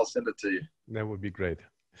send it to you. That would be great.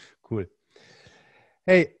 Cool.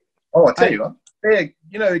 Hey. Oh, I'll tell you what. Bear,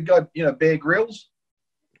 the guy, Bear Grylls.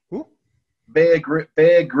 Who? Bear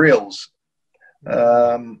Grylls.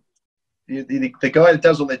 The guy that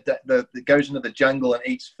does all that goes into the jungle and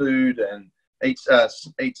eats food and eats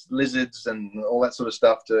lizards and all that sort of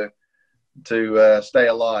stuff to stay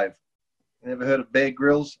alive. Never heard of Bear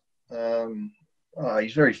Grylls?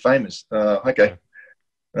 He's very famous. Okay.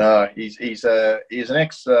 He's an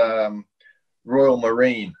ex Royal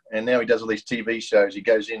Marine, and now he does all these TV shows. He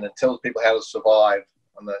goes in and tells people how to survive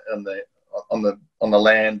on the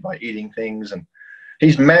land by eating things, and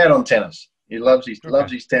he's mad on tennis. He loves his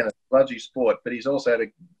tennis, loves his sport, but he's also had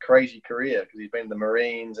a crazy career because he's been in the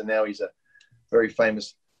Marines, and now he's a very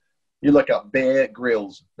famous. You look up Bear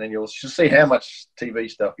Grylls, then you'll see how much TV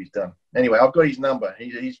stuff he's done. Anyway, I've got his number.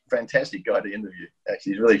 He's a fantastic guy to interview.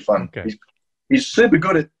 Actually, he's really fun. Okay. He's super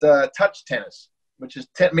good at touch tennis, which is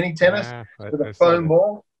mini tennis with a foam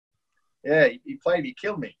ball. Yeah, he played. He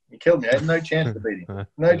killed me. I had no chance to beat him.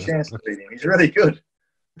 No chance to beat him. He's really good.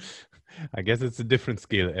 I guess it's a different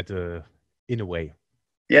skill in a way.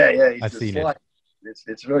 Yeah. I've seen it.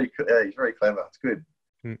 It's very. He's very clever. It's good.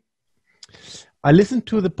 I listened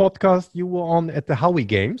to the podcast you were on at the Howie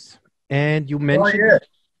Games, and you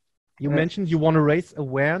mentioned you want to raise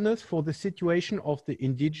awareness for the situation of the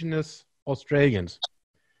indigenous Australians,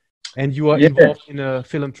 and you are involved in a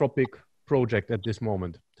philanthropic project at this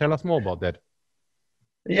moment. Tell us more about that.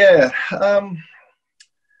 Yeah,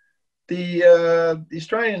 the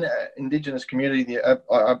Australian indigenous community.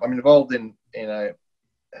 I'm involved in I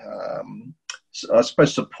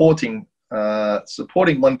suppose supporting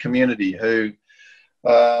one community who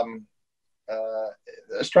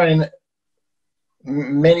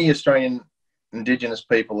many Australian indigenous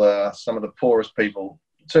people are some of the poorest people,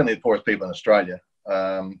 certainly the poorest people in Australia.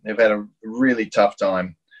 Have had a really tough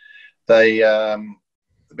time. They have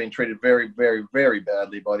been treated very, very, very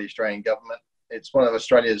badly by the Australian government. It's one of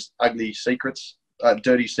Australia's ugly secrets,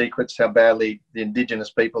 dirty secrets, how badly the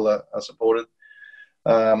indigenous people are supported,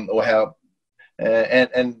 or how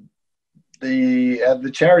and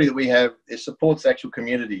the charity that we have, it supports actual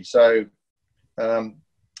community. So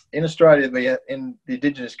in Australia, in the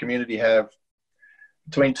indigenous community have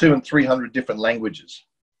between 200 and 300 different languages.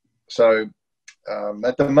 So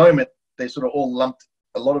at the moment, they're sort of all lumped.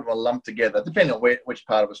 A lot of them are lumped together, depending on which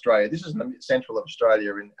part of Australia. This is in the central of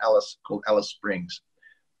Australia in called Alice Springs.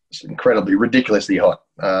 It's incredibly, ridiculously hot.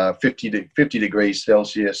 50 degrees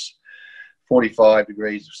Celsius, 45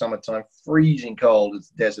 degrees summertime, freezing cold. It's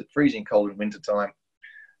desert, freezing cold in wintertime.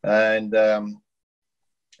 And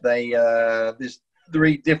there's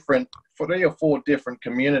three or four different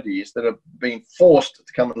communities that have been forced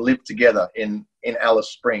to come and live together in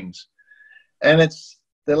Alice Springs. And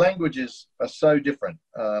their languages are so different,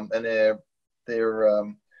 and the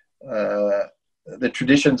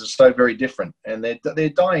traditions are so very different, and they're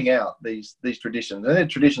dying out. These traditions, and their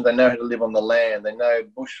traditions, they know how to live on the land. They know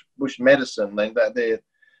bush medicine.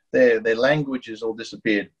 Their language has all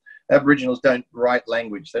disappeared. Aboriginals don't write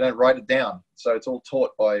language; they don't write it down. So it's all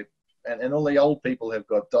taught by, and all the old people have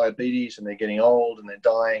got diabetes, and they're getting old, and they're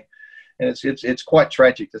dying, and it's quite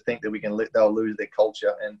tragic to think that they'll lose their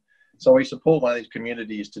culture. And so we support one of these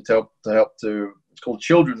communities to help it's called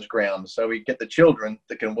Children's Grounds. So we get the children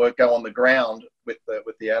that can go on the ground with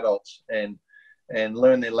the adults and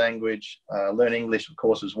learn their language, learn English, of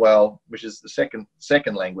course, as well, which is the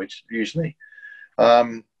second language usually.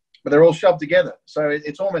 But they're all shoved together. So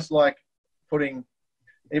it's almost like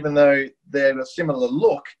even though they're a similar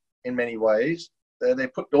look in many ways,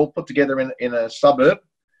 they're all put together in a suburb,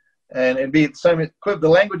 and it'd be the same. The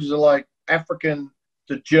languages are like African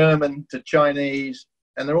to German to Chinese,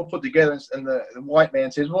 and they're all put together. And the white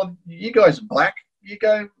man says, "Well, you guys are black. You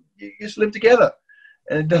just live together."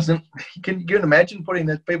 And it doesn't. Can you imagine putting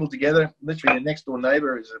those people together? Literally, your next door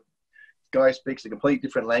neighbor is guy speaks a complete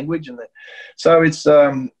different language, and so it's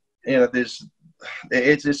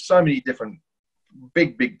there's so many different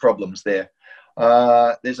big problems there.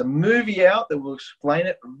 There's a movie out that will explain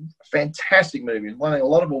it. Fantastic movie, winning a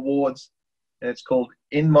lot of awards, and it's called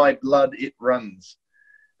 "In My Blood It Runs."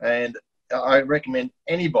 And I recommend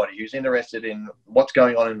anybody who's interested in what's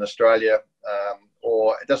going on in Australia,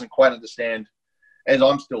 or doesn't quite understand, as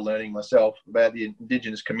I'm still learning myself, about the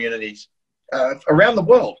indigenous communities around the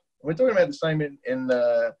world. We're talking about the same in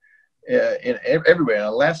everywhere, in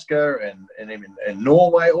Alaska and even in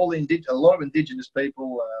Norway. A lot of indigenous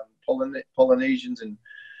people, Polynesians, and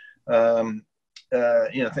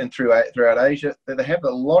and throughout Asia, they have a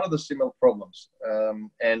lot of the similar problems.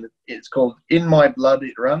 And it's called "In My Blood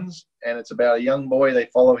It Runs," and it's about a young boy. They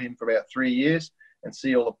follow him for about 3 years and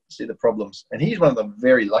see the problems. And he's one of the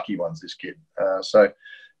very lucky ones, this kid. So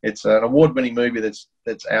it's an award-winning movie that's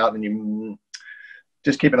out, and you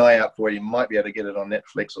just keep an eye out for it. You might be able to get it on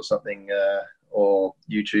Netflix or something, or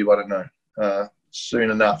YouTube. I don't know.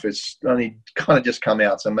 Soon enough. It's only kind of just come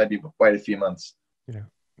out, so maybe wait a few months. Yeah.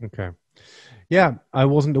 Okay. Yeah, I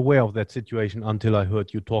wasn't aware of that situation until I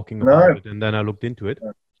heard you talking about it, and then I looked into it.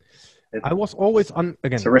 I was always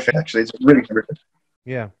It's horrific, actually. It's really horrific.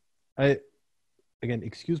 Yeah. Again,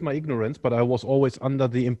 excuse my ignorance, but I was always under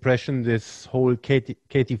the impression this whole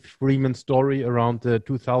Katie Freeman story around the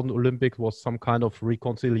 2000 Olympics was some kind of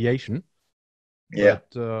reconciliation. Yeah.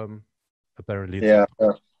 But, apparently. Yeah.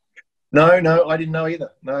 No, I didn't know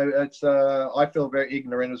either. No, it's I feel very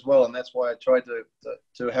ignorant as well, and that's why I tried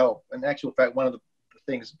to help. In actual fact, one of the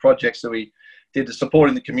projects that we did to support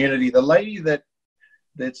in the community, the lady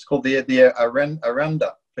that's called the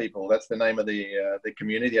Aranda people. That's the name of the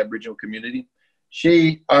community, the Aboriginal community.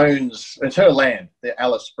 She owns, it's her land, the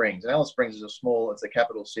Alice Springs. And Alice Springs is it's a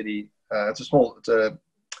capital city. It's a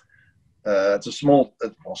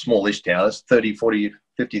smallish town. It's 30, 40,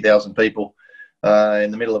 50,000 people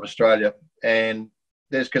in the middle of Australia. And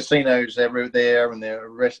there's casinos everywhere there.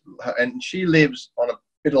 And she lives on a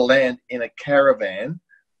bit of land in a caravan.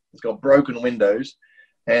 It's got broken windows.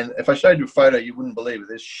 And if I showed you a photo, you wouldn't believe it.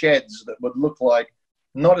 There's sheds that would look like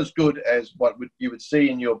not as good as what you would see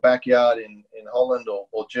in your backyard in Holland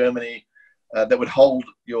or Germany, that would hold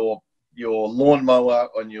your lawnmower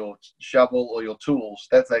on your shovel or your tools.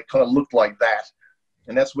 They kind of looked like that.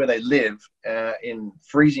 And that's where they live in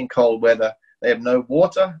freezing cold weather. They have no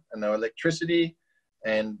water and no electricity,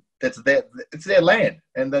 and it's their land.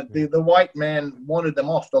 And the white man wanted them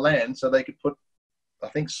off the land so they could put, I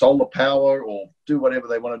think, solar power or do whatever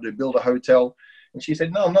they want to do, build a hotel. And she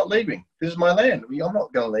said, "No, I'm not leaving. This is my land. I'm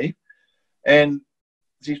not going to leave." And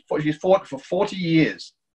she's fought for 40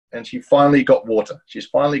 years, and she finally got water. She's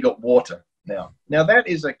finally got water now. Now, that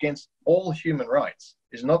is against all human rights,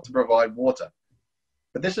 is not to provide water.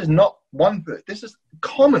 But this is not this is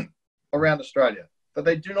common around Australia, that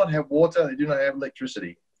they do not have water, they do not have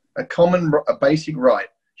electricity. A basic right,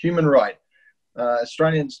 human right.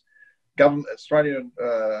 Australian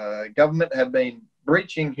government have been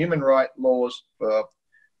breaching human rights laws for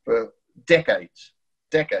decades,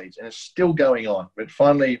 and it's still going on. But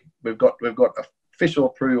finally, we've got official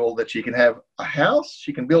approval that she can have a house,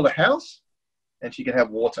 she can build a house, and she can have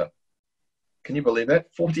water. Can you believe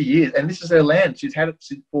that? 40 years, and this is her land. She's had it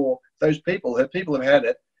for those people. Her people have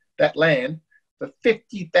had that land for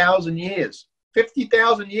 50,000 years.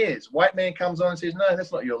 50,000 years. White man comes on and says, "No,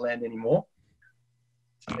 that's not your land anymore."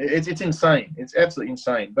 It's insane. It's absolutely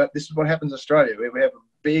insane. But this is what happens in Australia. We have a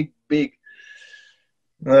big.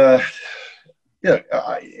 I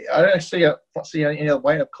don't see any other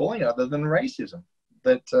way of calling it other than racism.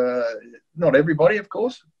 That not everybody, of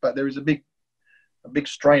course, but there is a big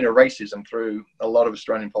strain of racism through a lot of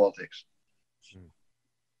Australian politics.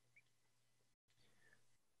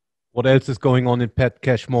 What else is going on at Pat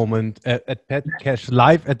Cash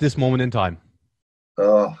Live at this moment in time?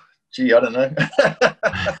 Oh, gee, I don't know.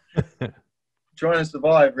 Trying to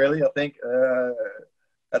survive, really, I think,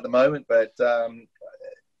 at the moment. But,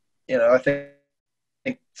 I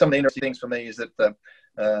think some of the interesting things for me is that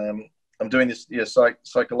I'm doing this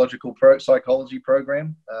psychology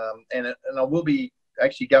program, and I will be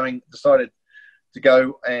actually decided to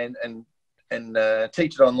go and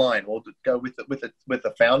teach it online. We'll go with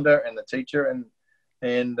the founder and the teacher, and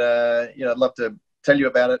I'd love to tell you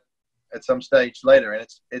about it at some stage later. And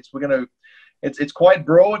it's quite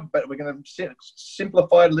broad, but we're going to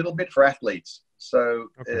simplify it a little bit for athletes. So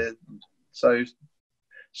okay. So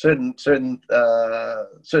certain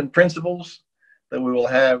principles that we will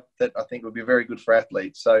have that I think will be very good for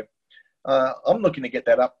athletes. So I'm looking to get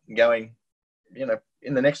that up and going,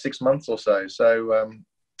 in the next 6 months or so. So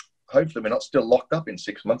hopefully we're not still locked up in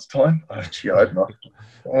 6 months' time. Gee, I hope not.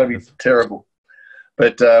 That'd be terrible.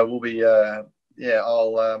 But we'll be, yeah,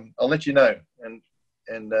 I'll let you know, and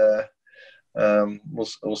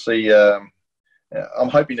we'll see. I'm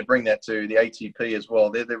hoping to bring that to the ATP as well.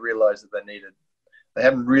 They realise that they need it. They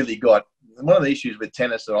haven't really got. One of the issues with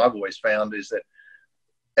tennis that I've always found is that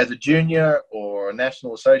as a junior or a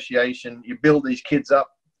national association, you build these kids up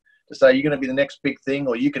to say you're going to be the next big thing,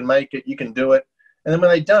 or you can make it, you can do it. And then when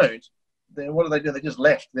they don't, then what do? They just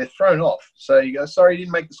left. They're thrown off. So you go, sorry, you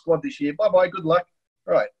didn't make the squad this year. Bye-bye, good luck.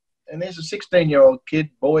 Right. And there's a 16-year-old kid,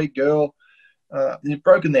 boy, girl, they've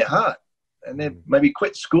broken their heart. And they've maybe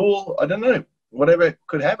quit school. I don't know. Whatever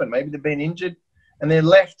could happen. Maybe they've been injured and they're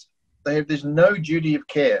left. There's no duty of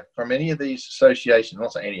care from any of these associations.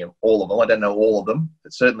 Not saying any of all of them. I don't know all of them,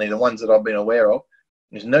 but certainly the ones that I've been aware of.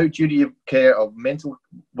 There's no duty of care of mental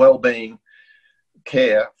well-being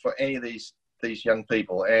care for any of these young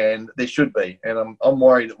people, and there should be. And I'm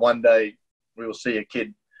worried that one day we will see a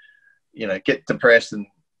kid, get depressed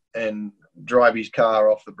and drive his car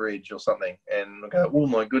off the bridge or something, and go, oh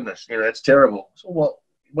my goodness, that's terrible. So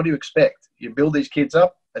what do you expect? You build these kids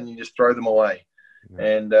up and you just throw them away.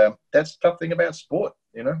 And that's the tough thing about sport.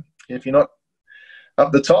 If you're not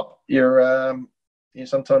up the top, you're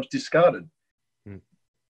sometimes discarded.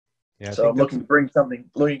 Yeah, so I'm looking to bring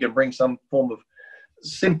some form of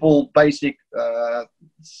simple, basic,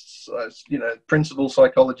 principle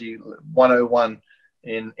psychology 101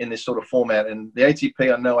 in this sort of format. And the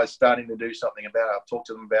ATP, I know, is starting to do something about it. I've talked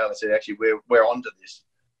to them about it. I said, actually, we're onto this.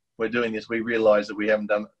 We're doing this. We realise that we haven't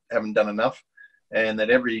done enough, and that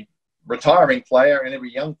every retiring player and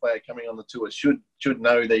every young player coming on the tour should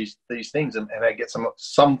know these things and they get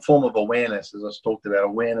some form of awareness. As I've talked about,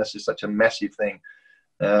 awareness is such a massive thing,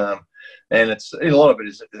 and a lot of it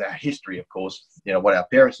is our history, of course. What our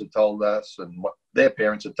parents have told us and what their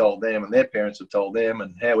parents have told them and their parents have told them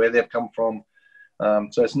and where they've come from.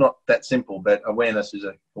 So it's not that simple, but awareness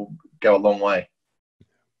will go a long way.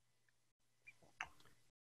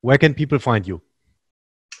 Where can people find you?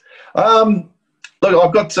 Look,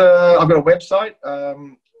 I've got a website.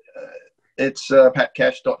 It's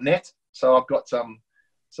patcash.net. So I've got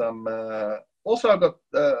also I've got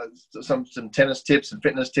some tennis tips and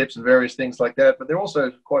fitness tips and various things like that. But there are also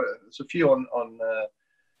there's a few on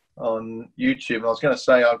YouTube. And I was going to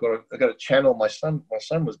say I've got a channel. My son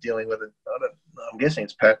was dealing with it. I'm guessing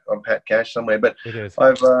it's on Pat Cash somewhere. But it is.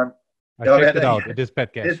 I checked it out. It is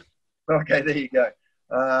Pat Cash. Okay, there you go.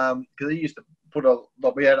 Because he used to put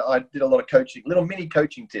I did a lot of coaching, little mini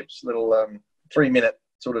coaching tips, little 3-minute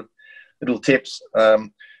sort of little tips,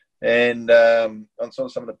 and on sort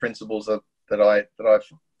of some of the principles that I've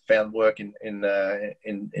found work in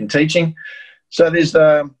teaching. So there's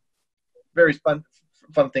various fun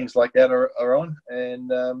things like that are on,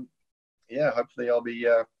 and hopefully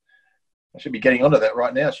I should be getting onto that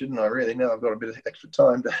right now, shouldn't I? Really, now I've got a bit of extra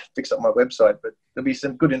time to fix up my website, but there'll be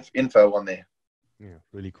some good info on there. Yeah,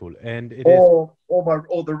 really cool. And or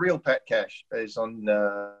the real Pat Cash is on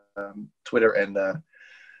Twitter and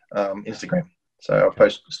Instagram. So I'll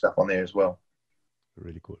post stuff on there as well.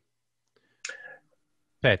 Really cool.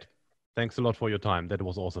 Pat, thanks a lot for your time. That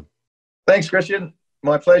was awesome. Thanks, Christian.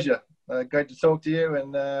 My pleasure. Great to talk to you,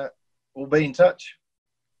 and we'll be in touch.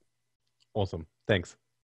 Awesome. Thanks.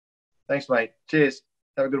 Thanks, mate. Cheers.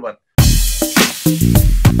 Have a good one.